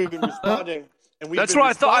 and we've been responding. That's what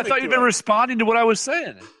I thought. I thought you'd been responding to what I was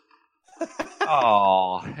saying.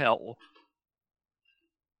 Oh hell!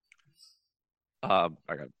 I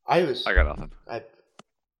got nothing.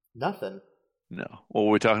 Nothing. No. What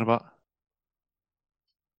were we talking about?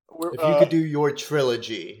 If you could do your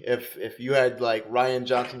trilogy, if you had like Rian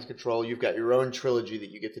Johnson's control, you've got your own trilogy that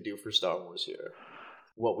you get to do for Star Wars here.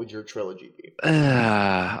 What would your trilogy be?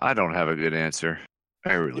 I don't have a good answer.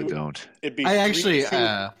 I really don't. It'd be three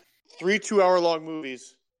 2-hour-long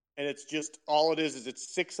movies, and it's just all it is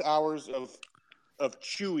it's 6 hours of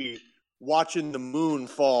Chewie watching the moon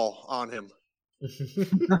fall on him,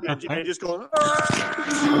 and just going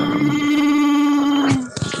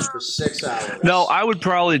for 6 hours. No, I would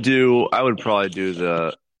probably do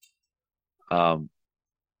the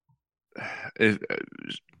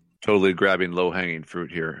totally grabbing low-hanging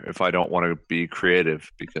fruit here if I don't want to be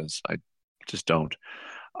creative, because I just don't.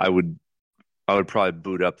 I would probably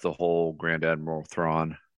boot up the whole Grand Admiral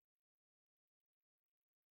Thrawn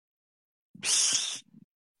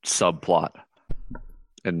subplot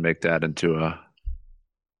and make that into a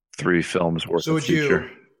 3 films worth of feature.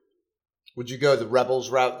 Would you go the Rebels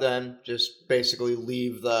route then? Just basically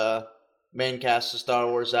leave the main cast of Star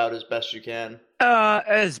Wars out as best you can?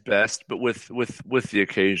 As best, but with the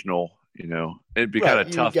occasional, it'd be kind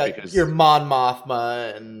of tough because your Mon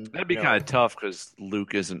Mothma, and that'd be kind of tough because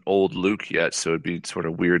Luke isn't old Luke yet, so it'd be sort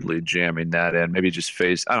of weirdly jamming that in. Maybe just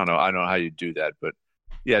I don't know how you do that, but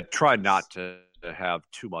yeah, try not to have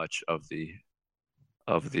too much of the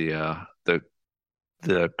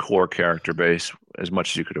core character base as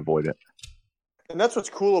much as you could avoid it. And that's what's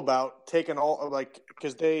cool about taking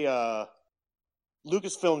because they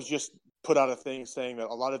Lucasfilms just put out a thing saying that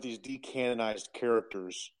a lot of these decanonized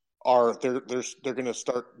characters they're going to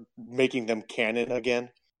start making them canon again.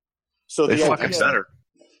 So they fucking better.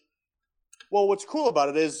 Well, what's cool about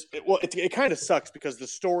it is it kind of sucks because the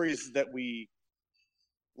stories that we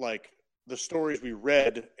the stories we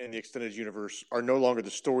read in the extended universe are no longer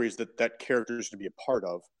the stories that character is to be a part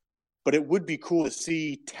of. But it would be cool to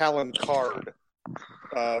see Talon Card.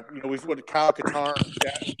 We've got Kyle Katarn,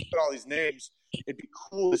 put all these names. It'd be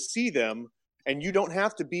cool to see them, and you don't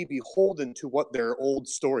have to be beholden to what their old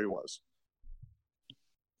story was.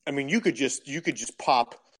 I mean, you could just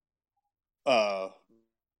pop Kyle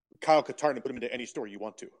Katarn and put him into any story you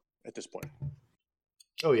want to at this point.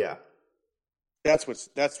 Oh yeah, that's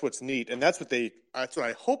what's neat, and that's what I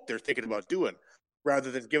hope they're thinking about doing, rather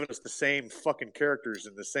than giving us the same fucking characters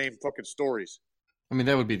and the same fucking stories. I mean,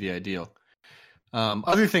 that would be the ideal.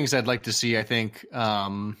 Other things I'd like to see, I think,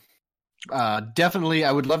 definitely,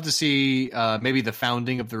 I would love to see maybe the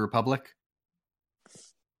founding of the Republic.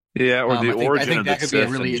 Yeah, or the origin of the Sith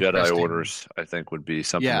really and Jedi orders, I think, would be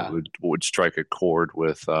something that would strike a chord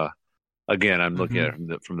with. Again, I'm looking at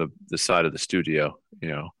it from the side of the studio.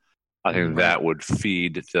 I think that would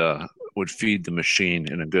feed the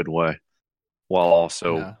machine in a good way, while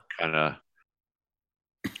also kind of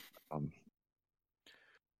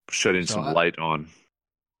shedding some light on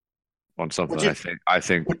something I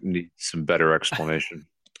think needs some better explanation.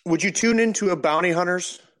 Would you tune into a bounty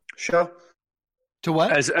hunters show? To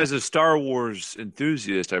what? As a Star Wars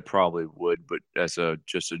enthusiast, I probably would, but as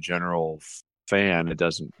just a general fan, it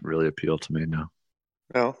doesn't really appeal to me.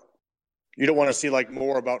 No, you don't want to see like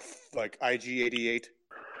more about like IG-88.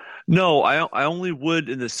 No, I only would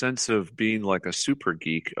in the sense of being like a super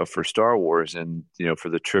geek for Star Wars, and for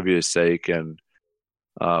the trivia's sake, and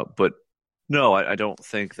but no, I don't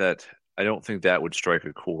think that would strike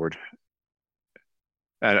a chord.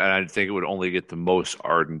 And I think it would only get the most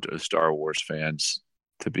ardent of Star Wars fans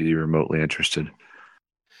to be remotely interested.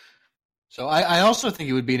 So I also think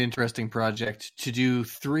it would be an interesting project to do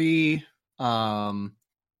three standalone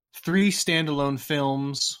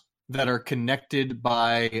films that are connected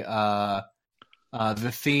by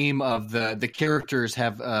the theme of the characters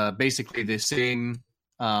have basically the same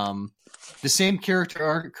character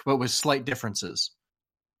arc, but with slight differences.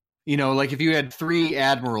 Like if you had three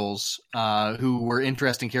admirals who were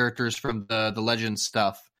interesting characters from the Legends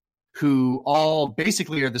stuff, who all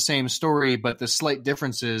basically are the same story, but the slight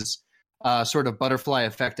differences sort of butterfly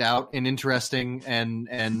effect out in interesting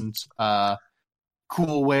and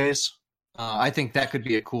cool ways. I think that could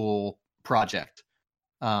be a cool project.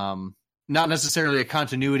 Not necessarily a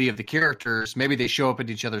continuity of the characters. Maybe they show up in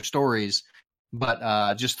each other's stories,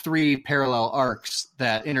 but just three parallel arcs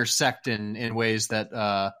that intersect in ways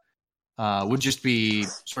that would just be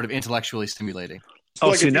sort of intellectually stimulating. Oh,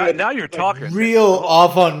 like see, now you're talking. Real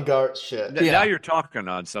avant-garde shit. Now you're talking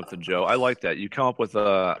on something, Joe. I like that. You come up with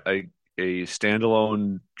a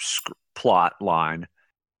standalone plot line,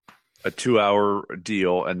 a 2-hour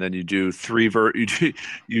deal, and then you do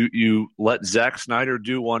you let Zack Snyder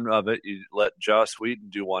do one of it, you let Joss Whedon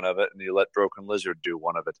do one of it, and you let Broken Lizard do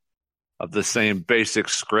one of it, of the same basic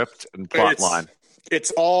script and plot line.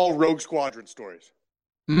 It's all Rogue Squadron stories.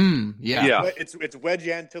 Yeah. It's Wedge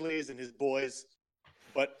Antilles and his boys.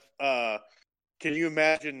 But can you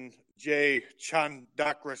imagine Jay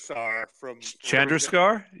Chandrasekhar from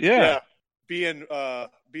Chandrasekhar? Yeah. Being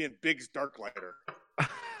Biggs Darklighter.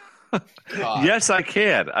 Yes, I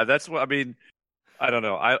can. That's what I mean. I don't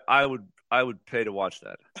know. I would pay to watch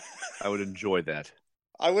that. I would enjoy that.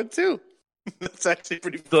 I would too. That's actually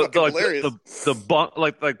pretty fucking hilarious.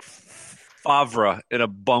 Like Favre in a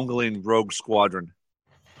bungling rogue squadron.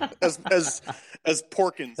 As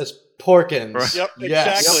Porkins. As Porkins. Right. Yep,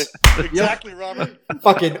 yes. Exactly. Exactly, Robert.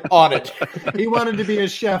 Fucking on it. He wanted to be a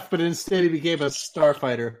chef, but instead he became a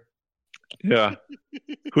starfighter. Yeah.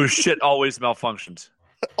 Whose shit always malfunctions.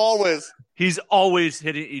 Always. He's always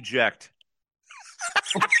hitting eject.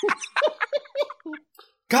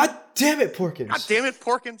 God damn it, Porkins. God damn it,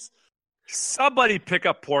 Porkins. Somebody pick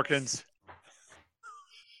up Porkins.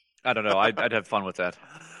 I don't know. I'd have fun with that.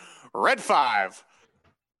 Red 5.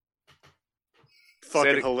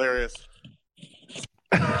 Fucking hilarious.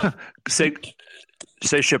 Say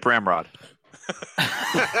ship Ramrod.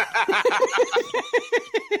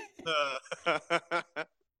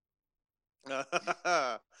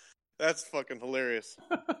 That's fucking hilarious.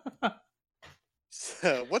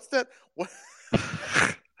 So, what's that? What's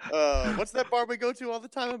that bar we go to all the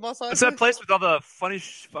time in Mos Eisley? What's that place with all the funny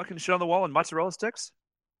fucking shit on the wall and mozzarella sticks?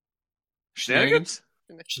 Shenanigans?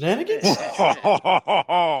 Shenanigans?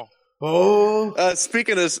 Oh.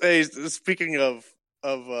 Speaking of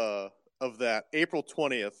that, April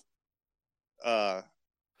 20th,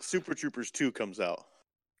 Super Troopers 2 comes out.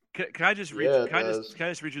 Can I just read? Can I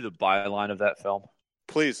just read you the byline of that film?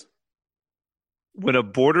 Please. When a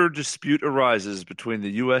border dispute arises between the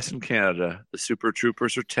U.S. and Canada, the Super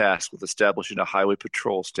Troopers are tasked with establishing a highway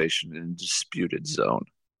patrol station in a disputed zone.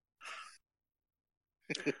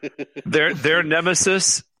 Their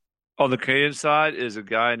nemesis on the Canadian side is a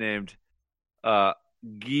guy named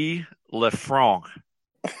Guy Lefranc.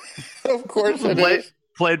 Of course it is.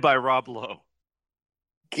 Played by Rob Lowe.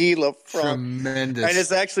 Guy Lefranc. Tremendous. And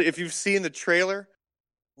it's actually, if you've seen the trailer,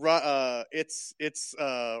 it's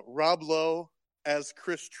Rob Lowe as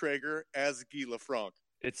Chris Traeger as Guy Lefranc.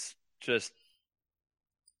 It's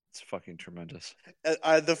fucking tremendous.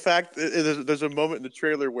 The fact there's a moment in the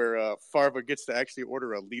trailer where Farva gets to actually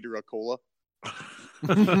order a liter of cola,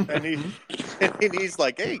 and he's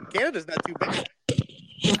like, "Hey, Canada's not too bad."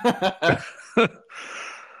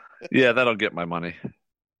 Yeah, that'll get my money.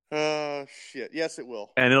 Oh shit! Yes, it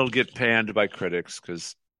will, and it'll get panned by critics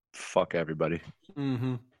because fuck everybody.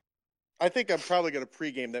 Mm-hmm. I think I'm probably going to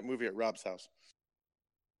pregame that movie at Rob's house.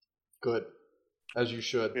 Good. As you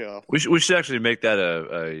should. Yeah. We should actually make that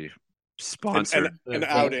a sponsored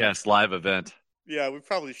podcast live event. Yeah, we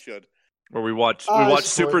probably should. Where we watch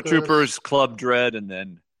Super Troopers, Club Dread, and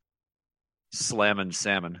then slamming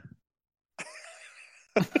salmon.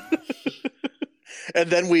 And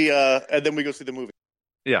then we go see the movie.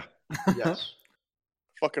 Yeah. Yes.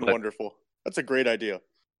 Fucking wonderful. That's a great idea.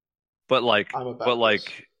 But this.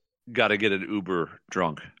 got to get an Uber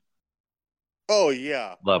drunk. Oh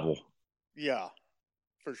yeah. Level. Yeah,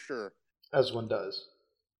 for sure. As one does.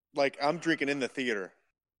 Like I'm drinking in the theater.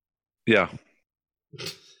 Yeah.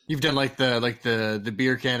 You've done like the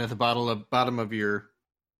beer can at the bottom of your.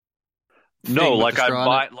 No, like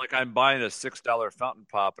I'm buying a $6 fountain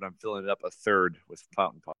pop and I'm filling it up a third with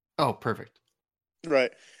fountain pop. Oh, perfect.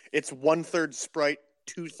 Right. It's 1/3 Sprite,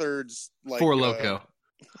 2/3 like Four Loko.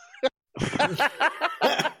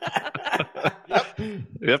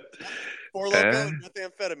 Yep. Four Loko and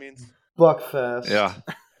methamphetamines. Buckfest. Yeah.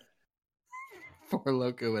 Four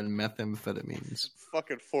Loko and methamphetamines.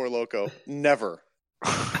 Fucking Four Loko. Never.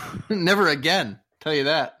 Never again. Tell you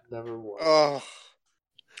that. Never was. Oh,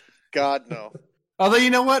 God, no. Although, you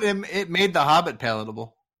know what? It made The Hobbit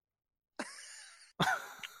palatable.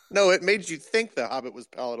 No, it made you think The Hobbit was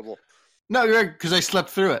palatable. No, you're right, because I slept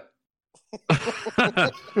through it.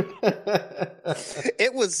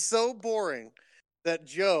 It was so boring that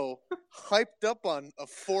Joe, hyped up on a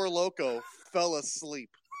Four Loko, fell asleep.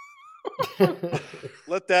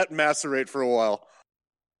 Let that macerate for a while.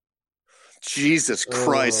 Jesus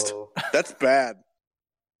Christ. Oh. That's bad.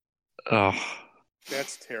 Oh.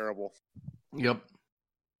 That's terrible. Yep.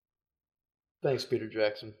 Thanks, Peter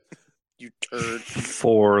Jackson. You turd.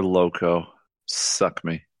 Four Loko. Suck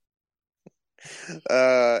me.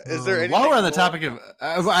 Is there anything while we're on the more? topic of,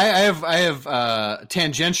 I have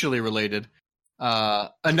tangentially related.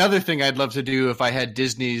 Another thing I'd love to do if I had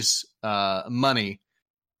Disney's money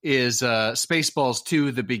is Spaceballs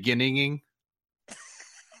 2: The Beginning.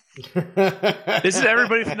 Isn't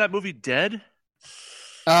everybody from that movie dead?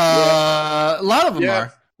 A lot of them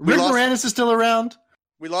are. Rick lost- Moranis is still around.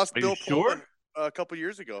 We lost Are Bill you sure? Pullman a couple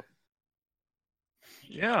years ago.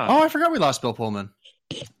 Yeah. Oh, I forgot we lost Bill Pullman.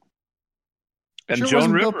 And Sure Joan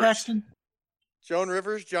wasn't Rivers. Bill Paxton? Joan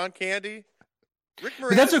Rivers, John Candy. Rick Moranis.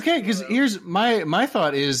 But that's okay, because is around. here's my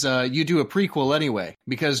thought is you do a prequel anyway,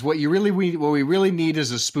 because what we really need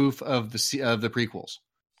is a spoof of the prequels.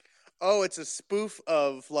 Oh, it's a spoof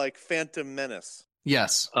of like Phantom Menace.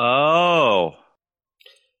 Yes. Oh.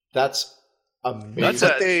 That's amazing. That's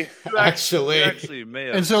But they You actually. actually may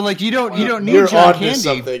have. And so, like, you don't need You're John onto Candy.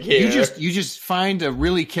 something here. You just find a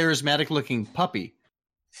really charismatic looking puppy,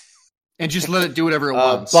 and just let it do whatever it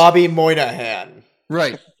wants. Bobby Moynihan.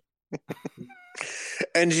 Right.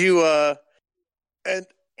 and you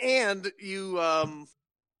and you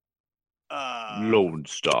Lone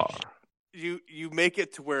Star. you make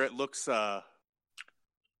it to where it looks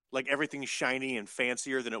like everything's shiny and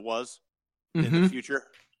fancier than it was in the future,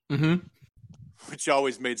 which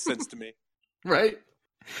always made sense to me. Right.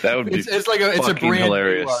 That would be It's like it's a fucking brand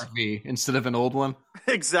hilarious. new RV instead of an old one.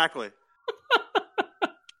 Exactly.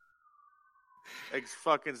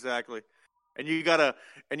 Exactly. And you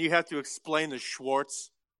have to explain the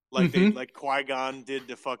Schwartz like like Qui-Gon did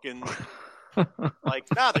to fucking like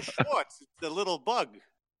the Schwartz, it's the little bug.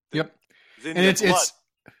 Yep. In And your blood.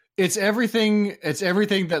 it's everything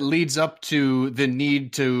that leads up to the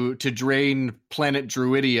need to drain planet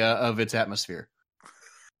Druidia of its atmosphere.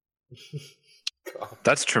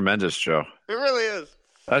 That's tremendous, Joe. It really is.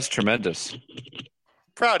 That's tremendous.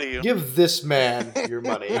 Proud of you. Give this man your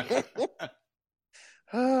money.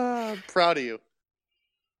 Proud of you.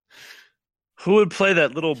 Who would play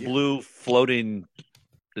that little blue floating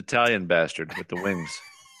Italian bastard with the wings?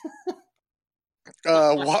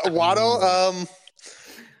 Watto,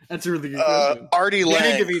 That's a really good question. Artie Lang.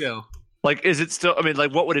 Danny DeVito. Like, is it still? I mean,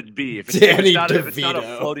 like, what would it be if it's, Danny if it's not a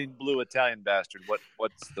DeVito. floating blue Italian bastard?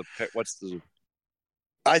 What's the?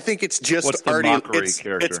 I think it's just What's the Artie. mockery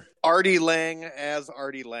character? It's Artie Lang as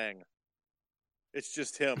Artie Lang. It's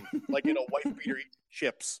just him, like in a white beater eating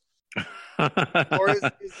chips. Or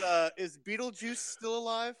is Beetlejuice still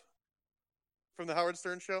alive from the Howard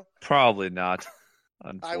Stern show? Probably not.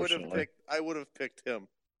 I would Unfortunately, have picked him.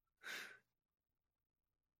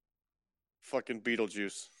 Fucking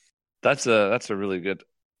Beetlejuice. that's a really good.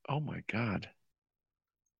 Oh my god!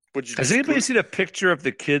 Would you? Has anybody seen a picture of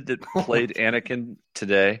the kid that played Anakin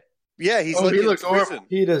today? Yeah, he's Oh, like he in looks prison.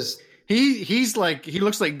 He does. He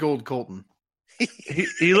looks like Gold Colton.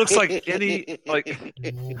 He looks like any like.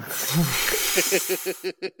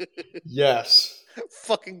 Yes.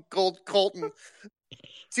 Fucking Gold Colton.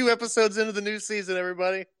 2 episodes into the new season,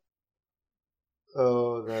 everybody.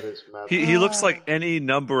 Oh, that is mad. He looks like any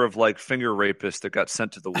number of like finger rapists that got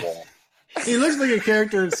sent to the wall. He looks like a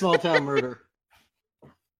character in Small Town Murder.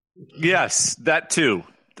 Yes, that too.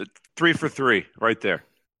 3 for 3 right there.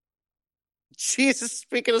 Jesus,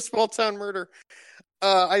 speaking of small town murder,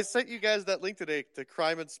 I sent you guys that link today to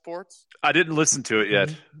Crime and Sports. I didn't listen to it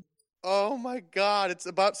yet. Oh my God, it's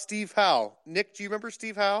about Steve Howe. Nick, do you remember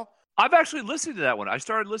Steve Howe? I've actually listened to that one. I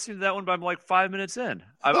started listening to that one, but I'm like 5 minutes in.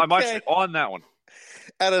 I'm actually on that one.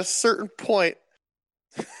 At a certain point,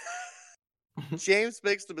 James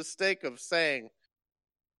makes the mistake of saying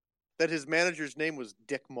that his manager's name was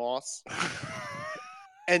Dick Moss.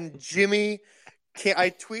 And Jimmy, I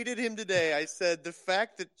tweeted him today. I said the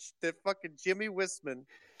fact that fucking Jimmy Wisman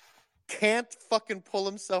can't fucking pull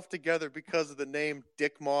himself together because of the name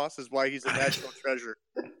Dick Moss is why he's a national treasure.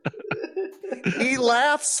 He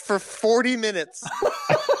laughs for 40 minutes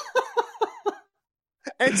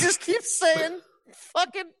and just keeps saying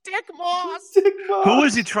fucking Dick Moss. Dick Moss. Who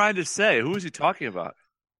was he trying to say? Who was he talking about?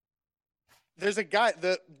 There's a guy,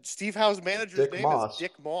 Steve Howe's manager's name is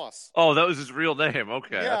Dick Moss. Oh, that was his real name.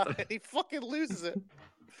 Okay. Yeah, he fucking loses it.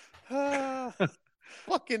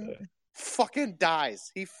 Fucking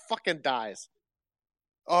dies. He fucking dies.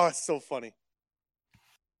 Oh, it's so funny.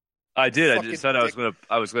 I did. I just said I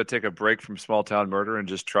was gonna take a break from small town murder and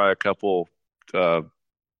just try a couple crime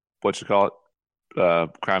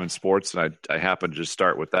and sports, and I happened to just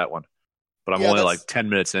start with that one. But I'm only like 10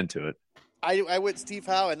 minutes into it. I went Steve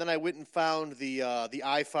Howe, and then I went and found the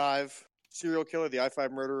I-5 serial killer, the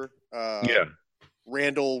I-5 murderer.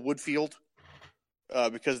 Randall Woodfield,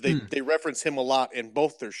 because they reference him a lot in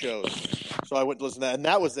both their shows. So I went to listen to that, and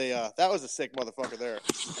that was a sick motherfucker there.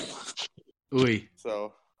 Ooh.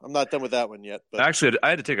 So I'm not done with that one yet. But actually, I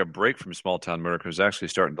had to take a break from small town murder because it was actually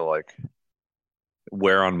starting to like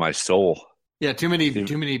wear on my soul. Yeah, too many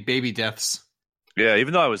baby deaths. Yeah,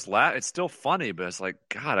 even though I was it's still funny, but it's like,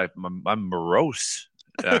 God, I'm morose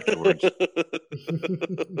afterwards.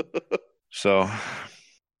 So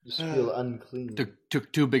just feel unclean.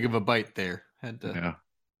 Took too big of a bite there. Yeah.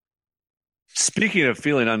 Speaking of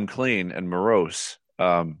feeling unclean and morose,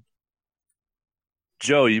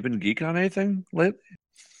 Joe, you been geeking on anything lately?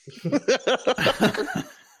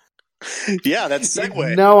 Yeah, that's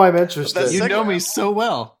segue. Now I'm interested. You know me so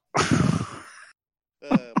well.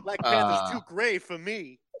 Black Panther's too gray for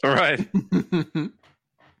me. All right.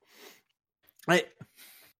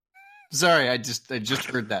 Sorry, I just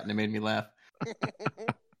heard that and it made me laugh.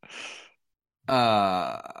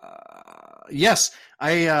 Yes,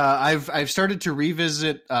 I've started to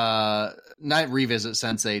revisit not revisit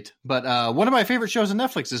Sense8, but one of my favorite shows on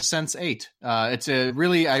Netflix is Sense8. It's a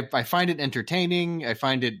really I find it entertaining, I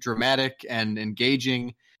find it dramatic and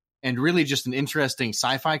engaging, and really just an interesting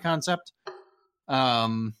sci-fi concept.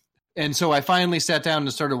 And so I finally sat down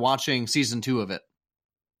and started watching season 2 of it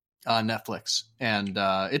on Netflix, and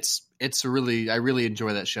it's I really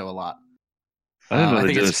enjoy that show a lot. I didn't know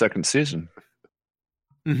they did a second season.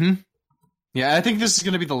 Mm-hmm. Yeah, I think this is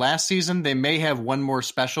going to be the last season. They may have one more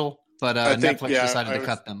special, but Netflix decided to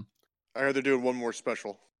cut them. I heard they're doing one more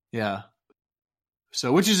special. Yeah.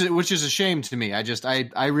 So, which is a shame to me.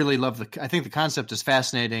 I really love I think the concept is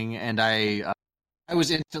fascinating, and I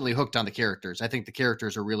was instantly hooked on the characters. I think the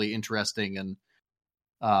characters are really interesting and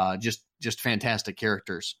just fantastic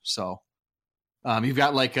characters. So, you've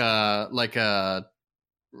got like a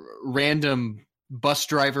random bus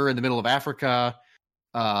driver in the middle of Africa,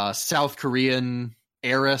 South Korean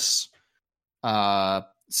heiress,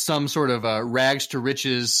 some sort of rags to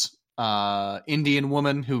riches Indian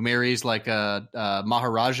woman who marries like a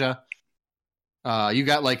Maharaja. You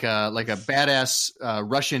got like a badass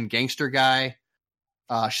Russian gangster guy,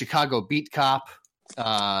 Chicago beat cop,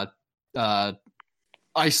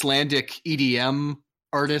 Icelandic EDM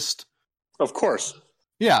artist. Of course.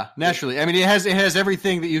 Yeah, naturally. I mean, it has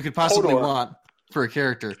everything that you could possibly want for a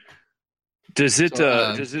character. Does it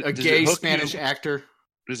gay Spanish actor?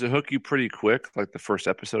 Does it hook you pretty quick, like the first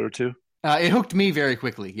episode or two? It hooked me very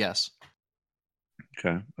quickly. Yes.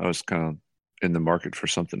 Okay, I was kind of in the market for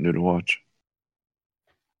something new to watch.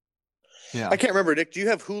 Yeah, I can't remember. Nick, do you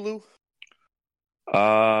have Hulu?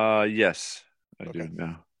 Yes, I do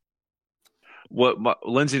now.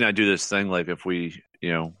 Lindsay and I do this thing, like if we,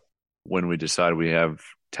 when we decide we have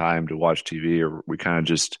time to watch TV, or we kind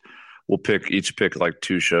of we'll pick like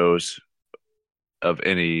 2 shows of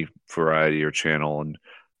any variety or channel, and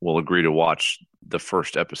we'll agree to watch the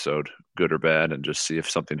first episode, good or bad, and just see if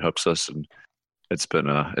something hooks us. And it's been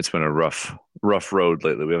a rough road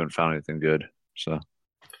lately. We haven't found anything good. So,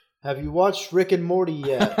 have you watched Rick and Morty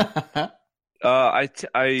yet? I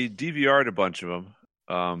DVR'd a bunch of them.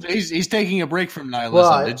 He's taking a break from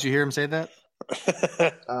nihilism. Did you hear him say that?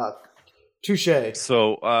 Touche.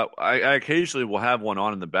 So I occasionally will have one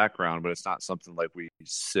on in the background, but it's not something like we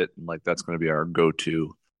sit and like that's going to be our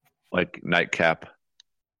go-to like nightcap.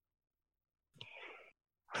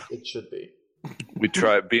 It should be. We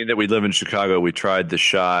tried, being that we live in Chicago, we tried The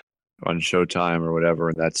Shot on Showtime or whatever,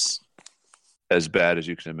 and that's as bad as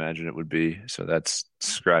you can imagine it would be. So that's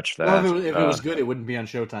scratch that. Well, if it was good, it wouldn't be on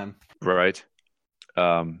Showtime. Right.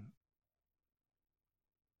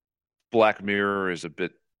 Black Mirror is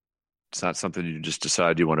it's not something you just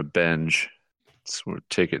decide you want to binge. We'll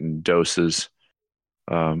take it in doses.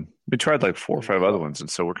 We tried like 4 or 5 other ones, and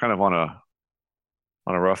so we're kind of on a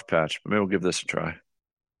rough patch, but maybe we'll give this a try.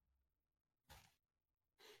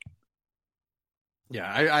 Yeah,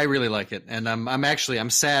 I really like it, and I'm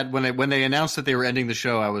sad when they announced that they were ending the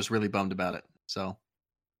show. I was really bummed about it. So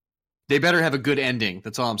they better have a good ending.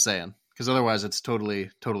 That's all I'm saying, because otherwise it's totally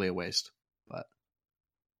a waste. But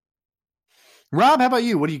Rob, how about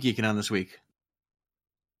you? What are you geeking on this week?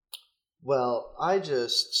 Well, I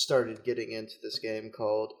just started getting into this game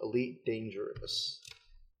called Elite Dangerous.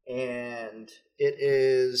 And it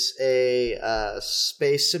is a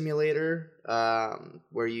space simulator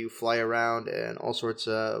where you fly around in all sorts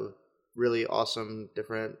of really awesome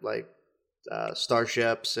different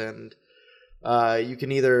starships, and you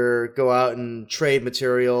can either go out and trade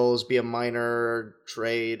materials, be a miner,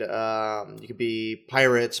 trade. You could be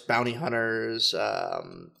pirates, bounty hunters,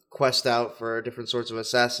 quest out for different sorts of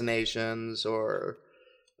assassinations, or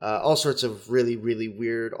all sorts of really, really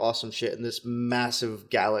weird, awesome shit in this massive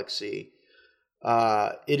galaxy.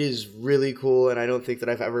 It is really cool, and I don't think that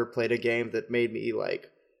I've ever played a game that made me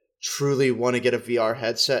truly want to get a VR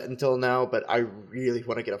headset until now, but I really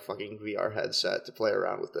want to get a fucking VR headset to play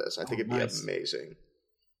around with this. I think it'd be amazing.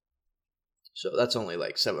 So that's only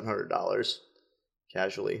like $700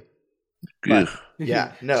 casually. But,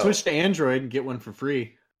 yeah, no. Switch to Android and get one for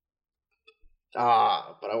free. But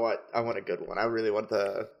I want a good one. I really want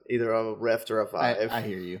either a Rift or a Vive. I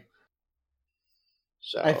hear you.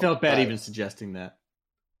 So I felt bad even suggesting that.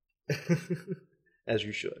 As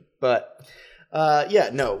you should. But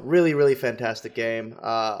really, really fantastic game.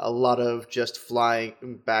 A lot of just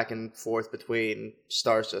flying back and forth between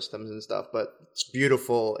star systems and stuff, but it's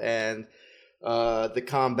beautiful, and the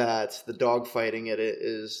combat, the dogfighting in it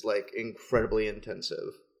is incredibly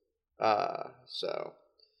intensive. So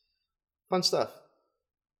fun stuff.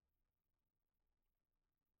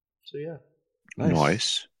 So yeah.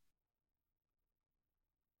 Nice.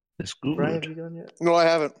 That's good. Brian, have you done yet? No, I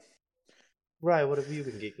haven't. Right, what have you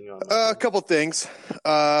been geeking on? A couple things.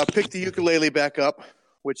 Picked the ukulele back up,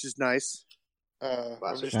 which is nice. I'm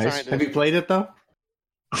just trying to... Have you played it though?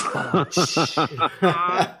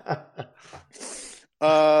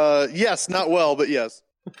 Yes, not well, but yes.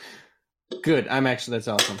 Good. That's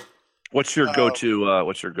awesome. What's your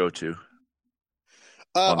go-to?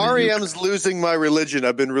 REM's Losing My Religion.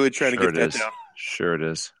 I've been really trying to get that down. Sure it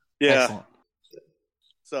is. Yeah. Excellent.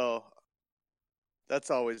 So that's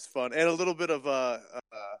always fun. And a little bit of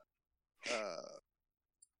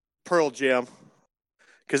Pearl Jam.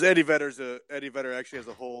 Because Eddie Vedder actually has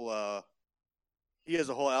a whole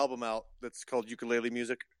album out that's called Ukulele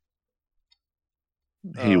Music.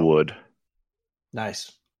 He would.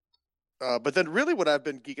 Nice. But then really what I've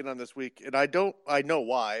been geeking on this week, and I know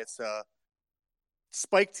why, it's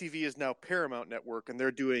Spike TV is now Paramount Network, and they're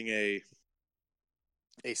doing a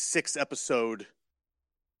 6-episode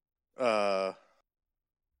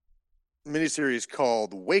miniseries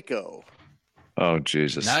called Waco. Oh,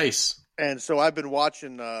 Jesus. Nice. And so I've been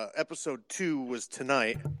watching, episode 2 was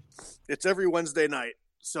tonight. It's every Wednesday night.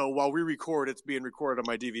 So while we record, it's being recorded on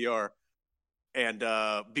my DVR. And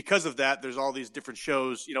because of that, there's all these different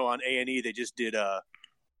shows. On A&E, they just did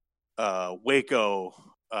Waco,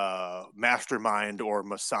 Mastermind, or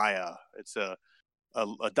Messiah. It's a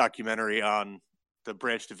documentary on the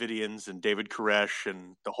Branch Davidians and David Koresh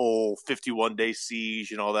and the whole 51-day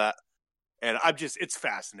siege and all that. And it's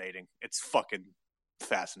fascinating. It's fucking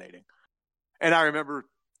fascinating. And I remember,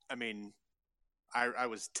 I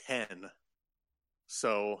was 10.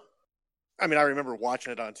 So, I remember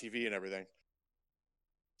watching it on TV and everything.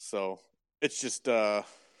 So, it's just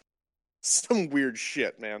some weird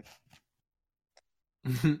shit, man.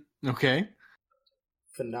 Okay.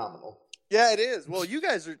 Phenomenal. Yeah, it is. Well, you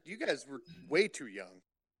guys were way too young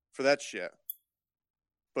for that shit.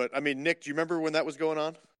 But Nick, do you remember when that was going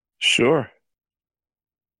on? Sure.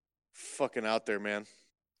 Fucking out there, man.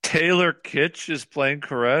 Taylor Kitsch is playing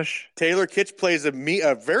Koresh. Taylor Kitsch plays a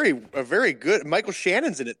very good. Michael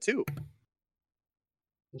Shannon's in it too.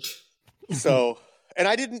 So, and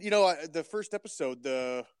I didn't, the first episode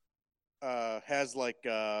has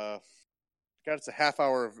it's a half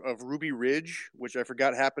hour of Ruby Ridge, which I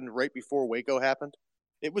forgot happened right before Waco happened.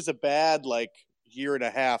 It was a bad year and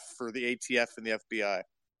a half for the ATF and the FBI.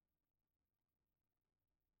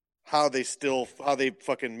 how they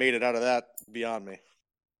fucking made it out of that, beyond me.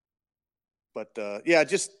 But yeah,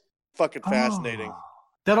 just fucking fascinating.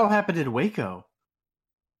 That all happened in Waco.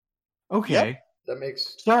 Okay. Yep. That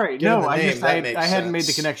makes Sorry. No, I hadn't made the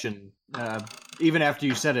sense. connection. Even after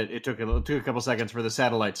you said it, it took a couple seconds for the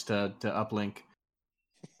satellites to uplink.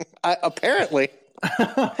 Apparently.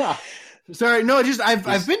 Sorry, no,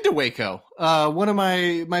 I've been to Waco. One of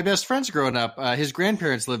my best friends growing up, his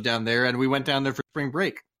grandparents lived down there, and we went down there for spring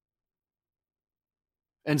break.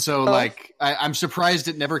 And so, I'm surprised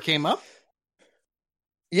it never came up.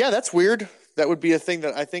 Yeah, that's weird. That would be a thing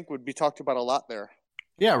that I think would be talked about a lot there.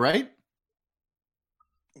 Yeah, right?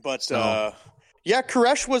 But yeah,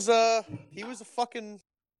 Koresh was a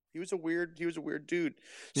weird dude.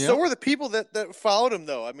 Yep. So were the people that followed him,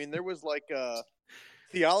 though. I mean, there was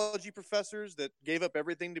theology professors that gave up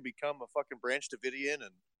everything to become a fucking Branch Davidian,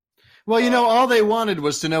 and all they wanted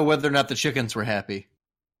was to know whether or not the chickens were happy.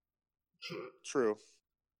 True.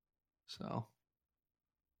 So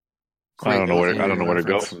I don't know where to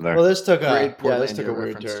go from there. Well, this took a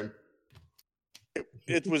weird turn.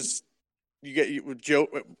 It was Joe.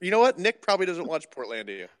 You know what? Nick probably doesn't watch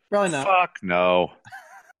Portlandia. Probably not. Fuck no.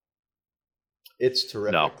 It's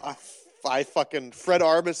terrific. No. I fucking Fred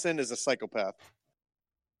Armisen is a psychopath.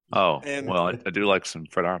 Oh, I do like some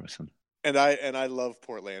Fred Armisen. And I love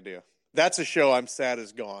Portlandia. That's a show I'm sad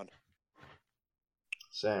is gone.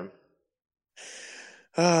 Same.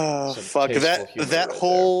 Oh, fuck that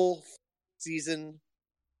whole season,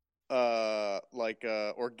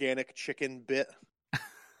 organic chicken bit,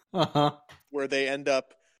 where they end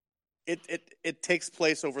up. It takes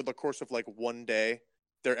place over the course of one day.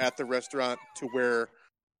 They're at the restaurant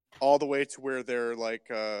all the way to where they're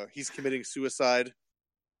he's committing suicide.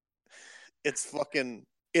 It's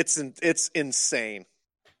insane.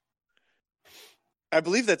 I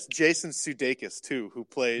believe that's Jason Sudeikis too, who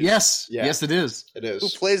plays. Yes, yes, it is. It is. Who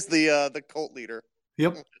plays the cult leader?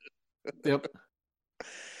 Yep.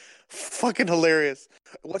 Fucking hilarious.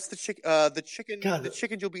 What's the chicken? The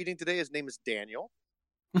chicken you'll be eating today. His name is Daniel.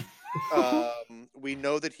 We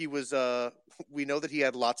know that he was. We know that he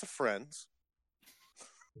had lots of friends.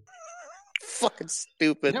 Fucking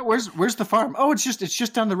stupid. Yeah, where's the farm? Oh, it's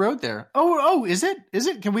just down the road there. Oh, is it? Is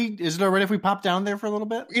it all right if we pop down there for a little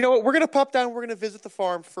bit? You know what? We're gonna pop down. We're gonna visit the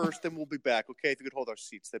farm first, then we'll be back. Okay, if you could hold our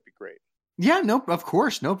seats, that'd be great. Yeah, no, of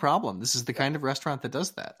course, no problem. This is the kind of restaurant that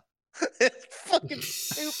does that. It's fucking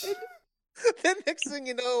stupid. Then next thing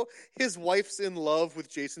you know, his wife's in love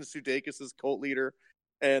with Jason Sudeikis' cult leader,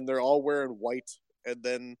 and they're all wearing white, and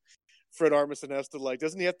then Fred Armisen has to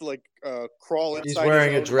doesn't he have to crawl inside? He's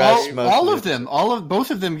wearing a dress.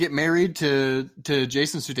 Both of them get married to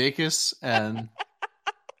Jason Sudeikis, and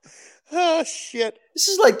oh shit! This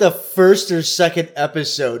is the first or second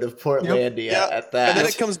episode of Portlandia at that, and then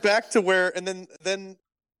it comes back to where, and then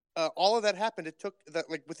all of that happened. It took that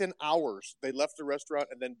within hours they left the restaurant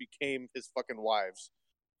and then became his fucking wives.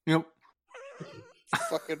 Yep.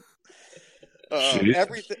 Fucking.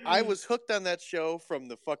 Everything. I was hooked on that show from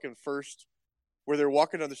the fucking first, where they're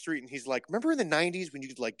walking down the street and he's like, "Remember in the '90s when you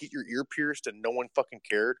could get your ear pierced and no one fucking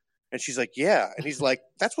cared?" And she's like, "Yeah," and he's like,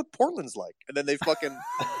 "That's what Portland's like." And then they fucking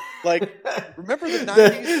remember the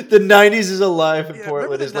 '90s? The '90s is alive in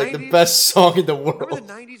Portland is the best song in the world. Remember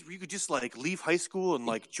the '90s where you could just leave high school and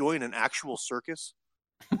join an actual circus?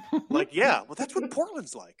 Yeah, well that's what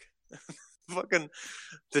Portland's like. Fucking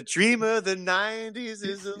the dream of the '90s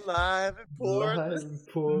is alive in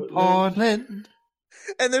Portland.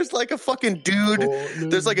 And there's a fucking dude.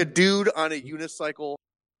 Portland. There's a dude on a unicycle,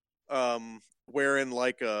 wearing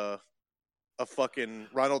a fucking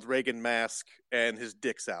Ronald Reagan mask, and his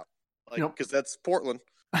dick's out, because that's Portland.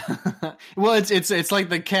 Well, it's like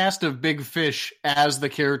the cast of Big Fish as the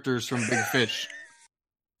characters from Big Fish.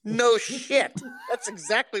 No shit, that's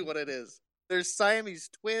exactly what it is. There's Siamese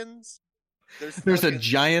twins. There's a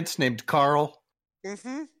giant named Carl.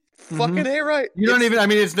 Mm-hmm. Fucking A right. You don't even. I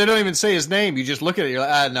mean, they don't even say his name. You just look at it. You're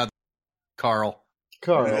like, no, Carl.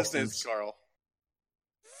 His name's Carl.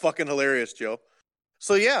 Fucking hilarious, Joe.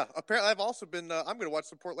 So yeah, apparently I've also been. I'm going to watch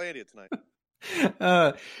some Portlandia tonight.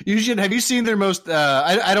 You should. Have you seen their most?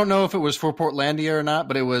 I don't know if it was for Portlandia or not,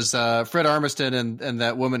 but it was Fred Armisen and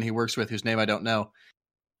that woman he works with, whose name I don't know.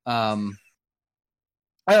 I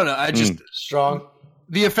don't know. I just strong.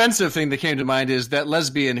 The offensive thing that came to mind is that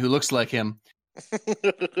lesbian who looks like him.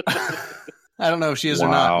 I don't know if she is or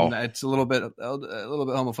not. It's a little bit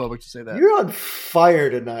homophobic to say that. You're on fire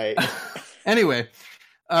tonight. Anyway,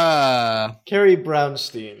 Carrie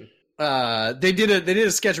Brownstein. They did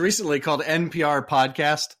a sketch recently called NPR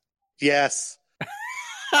Podcast. Yes.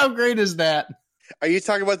 How great is that? Are you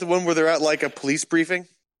talking about the one where they're at a police briefing?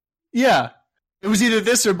 Yeah, it was either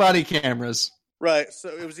this or body cameras. Right. So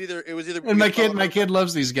it was either. And my kid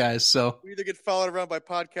loves these guys. So we either get followed around by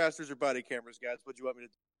podcasters or body cameras, guys. What do you want me to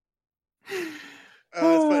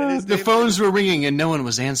do? The phones were ringing and no one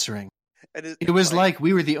was answering. It was like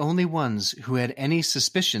we were the only ones who had any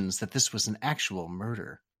suspicions that this was an actual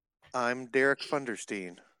murder. I'm Derek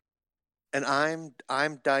Funderstein, and I'm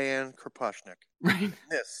Diane Kropotchnik. Right.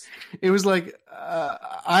 Yes. It was like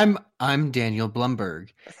I'm Daniel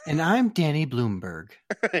Blumberg, and I'm Danny Bloomberg.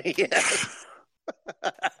 Yes.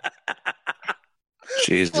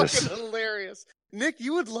 Jesus. Fucking hilarious. Nick,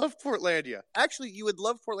 you would love Portlandia. Actually, you would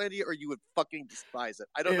love Portlandia, or you would fucking despise it.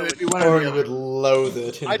 I don't know which one. Or you would loathe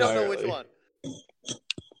it entirely. I don't know which one.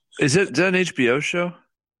 Is that an HBO show?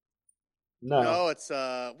 No, it's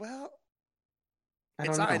I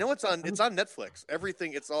know it's on Netflix.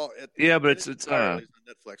 Everything, it's all. But it's on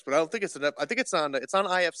Netflix. But I don't think it's I think it's on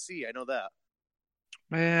IFC. I know that.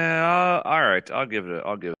 Yeah. All right. I'll give it.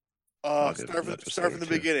 Start from the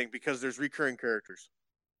beginning because there's recurring characters.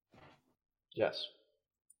 Yes.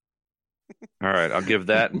 All right. I'll give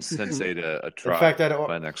that and Sense8 a try. In fact,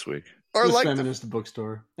 by next week. Or like feminist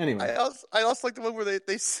bookstore. Anyway, I also like the one where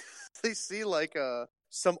they see like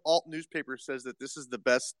some alt newspaper says that this is the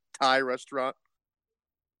best Thai restaurant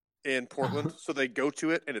in Portland, so they go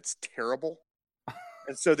to it and it's terrible,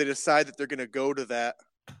 and so they decide that they're going to go to that.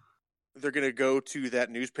 They're going to go to that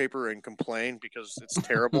newspaper and complain because it's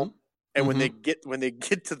terrible. And when they get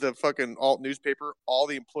to the fucking alt newspaper, all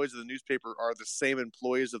the employees of the newspaper are the same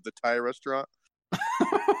employees of the Thai restaurant.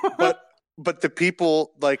 But the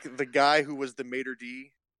people, like the guy who was the maitre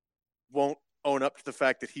d', won't own up to the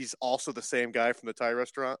fact that he's also the same guy from the Thai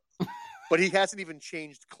restaurant. But he hasn't even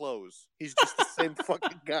changed clothes. He's just the same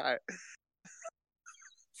fucking guy.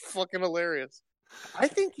 Fucking hilarious. I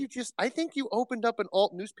think you opened up an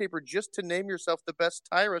alt newspaper just to name yourself the best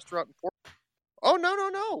Thai restaurant in Portland. Oh,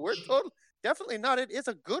 no. We're definitely not. It is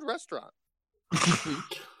a good restaurant.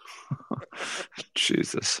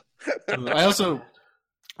 Jesus. I also,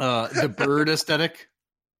 the bird aesthetic.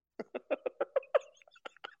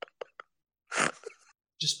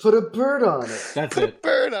 Just put a bird on it. That's Put it. a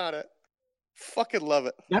bird on it. Fucking love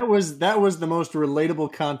it. That was the most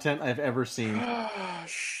relatable content I've ever seen. Oh,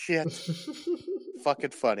 shit.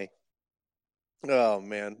 Fucking funny. Oh,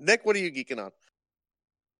 man. Nick, what are you geeking on?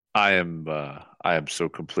 I am so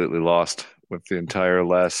completely lost with the entire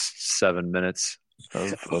last 7 minutes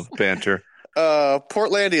of banter.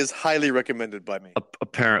 Portlandia is highly recommended by me.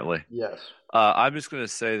 Apparently, yes. I'm just gonna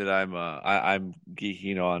say that I'm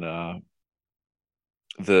geeking on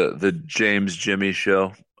the James Jimmy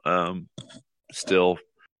show. Still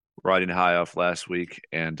riding high off last week,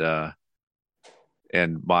 and I'm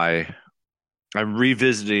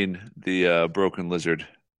revisiting the Broken Lizard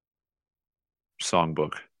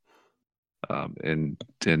songbook. In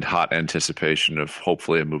hot anticipation of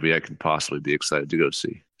hopefully a movie I can possibly be excited to go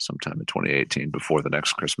see sometime in 2018 before the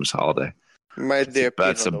next Christmas holiday. My dear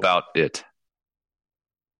That's Penelope. about it.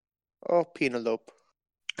 Oh, Penelope.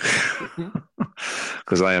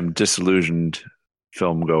 Because I am disillusioned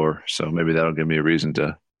film goer, so maybe that'll give me a reason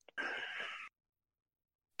to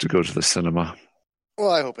go to the cinema.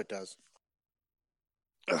 Well, I hope it does.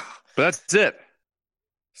 But that's it.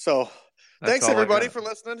 So, thanks everybody for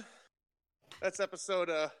listening. That's episode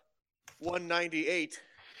 198.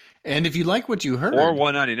 And if you like what you heard, or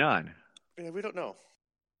 199, yeah, we don't know.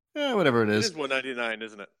 Whatever it is. It is 199,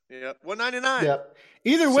 isn't it? Yeah, 199. Yep.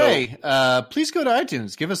 Either way, please go to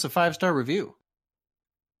iTunes. Give us a 5-star review.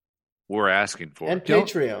 We're asking for and it.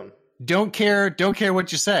 Patreon. Don't care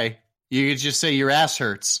what you say. You could just say your ass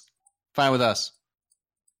hurts. Fine with us.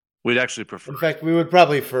 We'd actually prefer. In fact, we would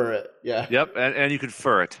probably fur it. Yeah. Yep, and you could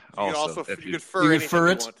fur it also. You could fur anything you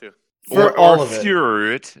want to. For all of it.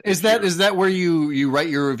 Fur it. Is that where you write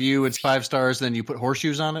your review? It's 5 stars, then you put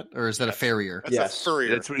horseshoes on it, or is that a farrier? That's a furrier.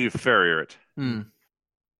 That's where you farrier it.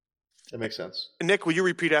 That makes sense. Nick, will you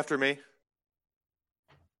repeat after me?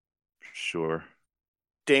 Sure.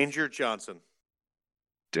 Danger Johnson.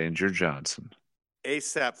 Danger Johnson.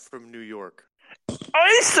 ASAP from New York.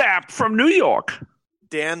 ASAP from New York.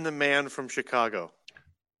 Dan the Man from Chicago.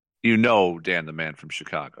 You know Dan the Man from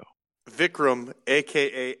Chicago. Vikram,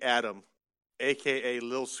 a.k.a. Adam, a.k.a.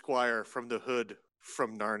 Lil Squire from the Hood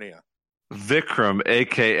from Narnia. Vikram,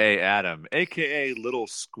 a.k.a. Adam, a.k.a. Little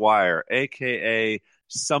Squire, a.k.a.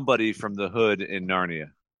 somebody from the hood in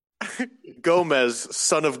Narnia. Gomez,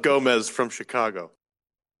 son of Gomez from Chicago.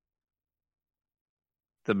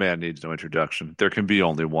 The man needs no introduction. There can be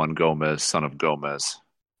only one Gomez, son of Gomez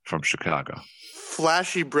from Chicago.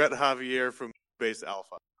 Flashy Brett Javier from Base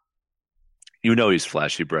Alpha. You know he's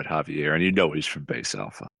flashy Brett Javier, and you know he's from Base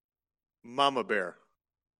Alpha. Mama Bear.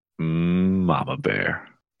 Mama Bear.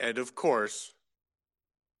 And of course,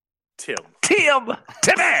 Tim. Timmy!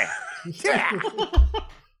 Timmy.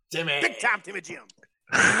 Big time Timmy Jim.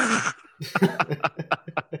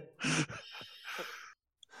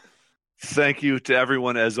 Thank you to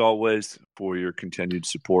everyone, as always, for your continued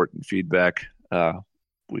support and feedback.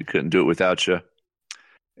 We couldn't do it without you.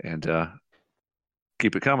 And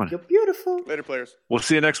keep it coming. You're beautiful. Later, players. We'll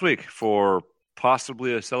see you next week for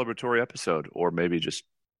possibly a celebratory episode, or maybe just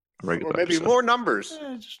a regular Or maybe episode. more numbers.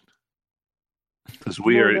 Because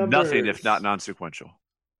we More are numbers. nothing if not non-sequential.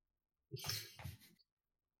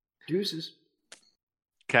 Deuces.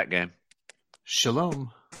 Cat game.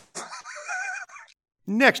 Shalom.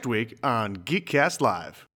 Next week on Geekcast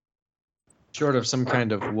Live. Short of some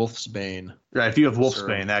kind of wolf's bane. Yeah, if you have Syrup.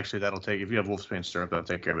 wolfsbane, actually, if you have wolfsbane syrup, that'll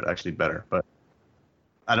take care of it actually better. But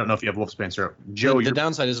I don't know if you have wolfsbane syrup. Joe, The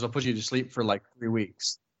downside is it'll put you to sleep for like 3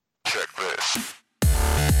 weeks. Check this.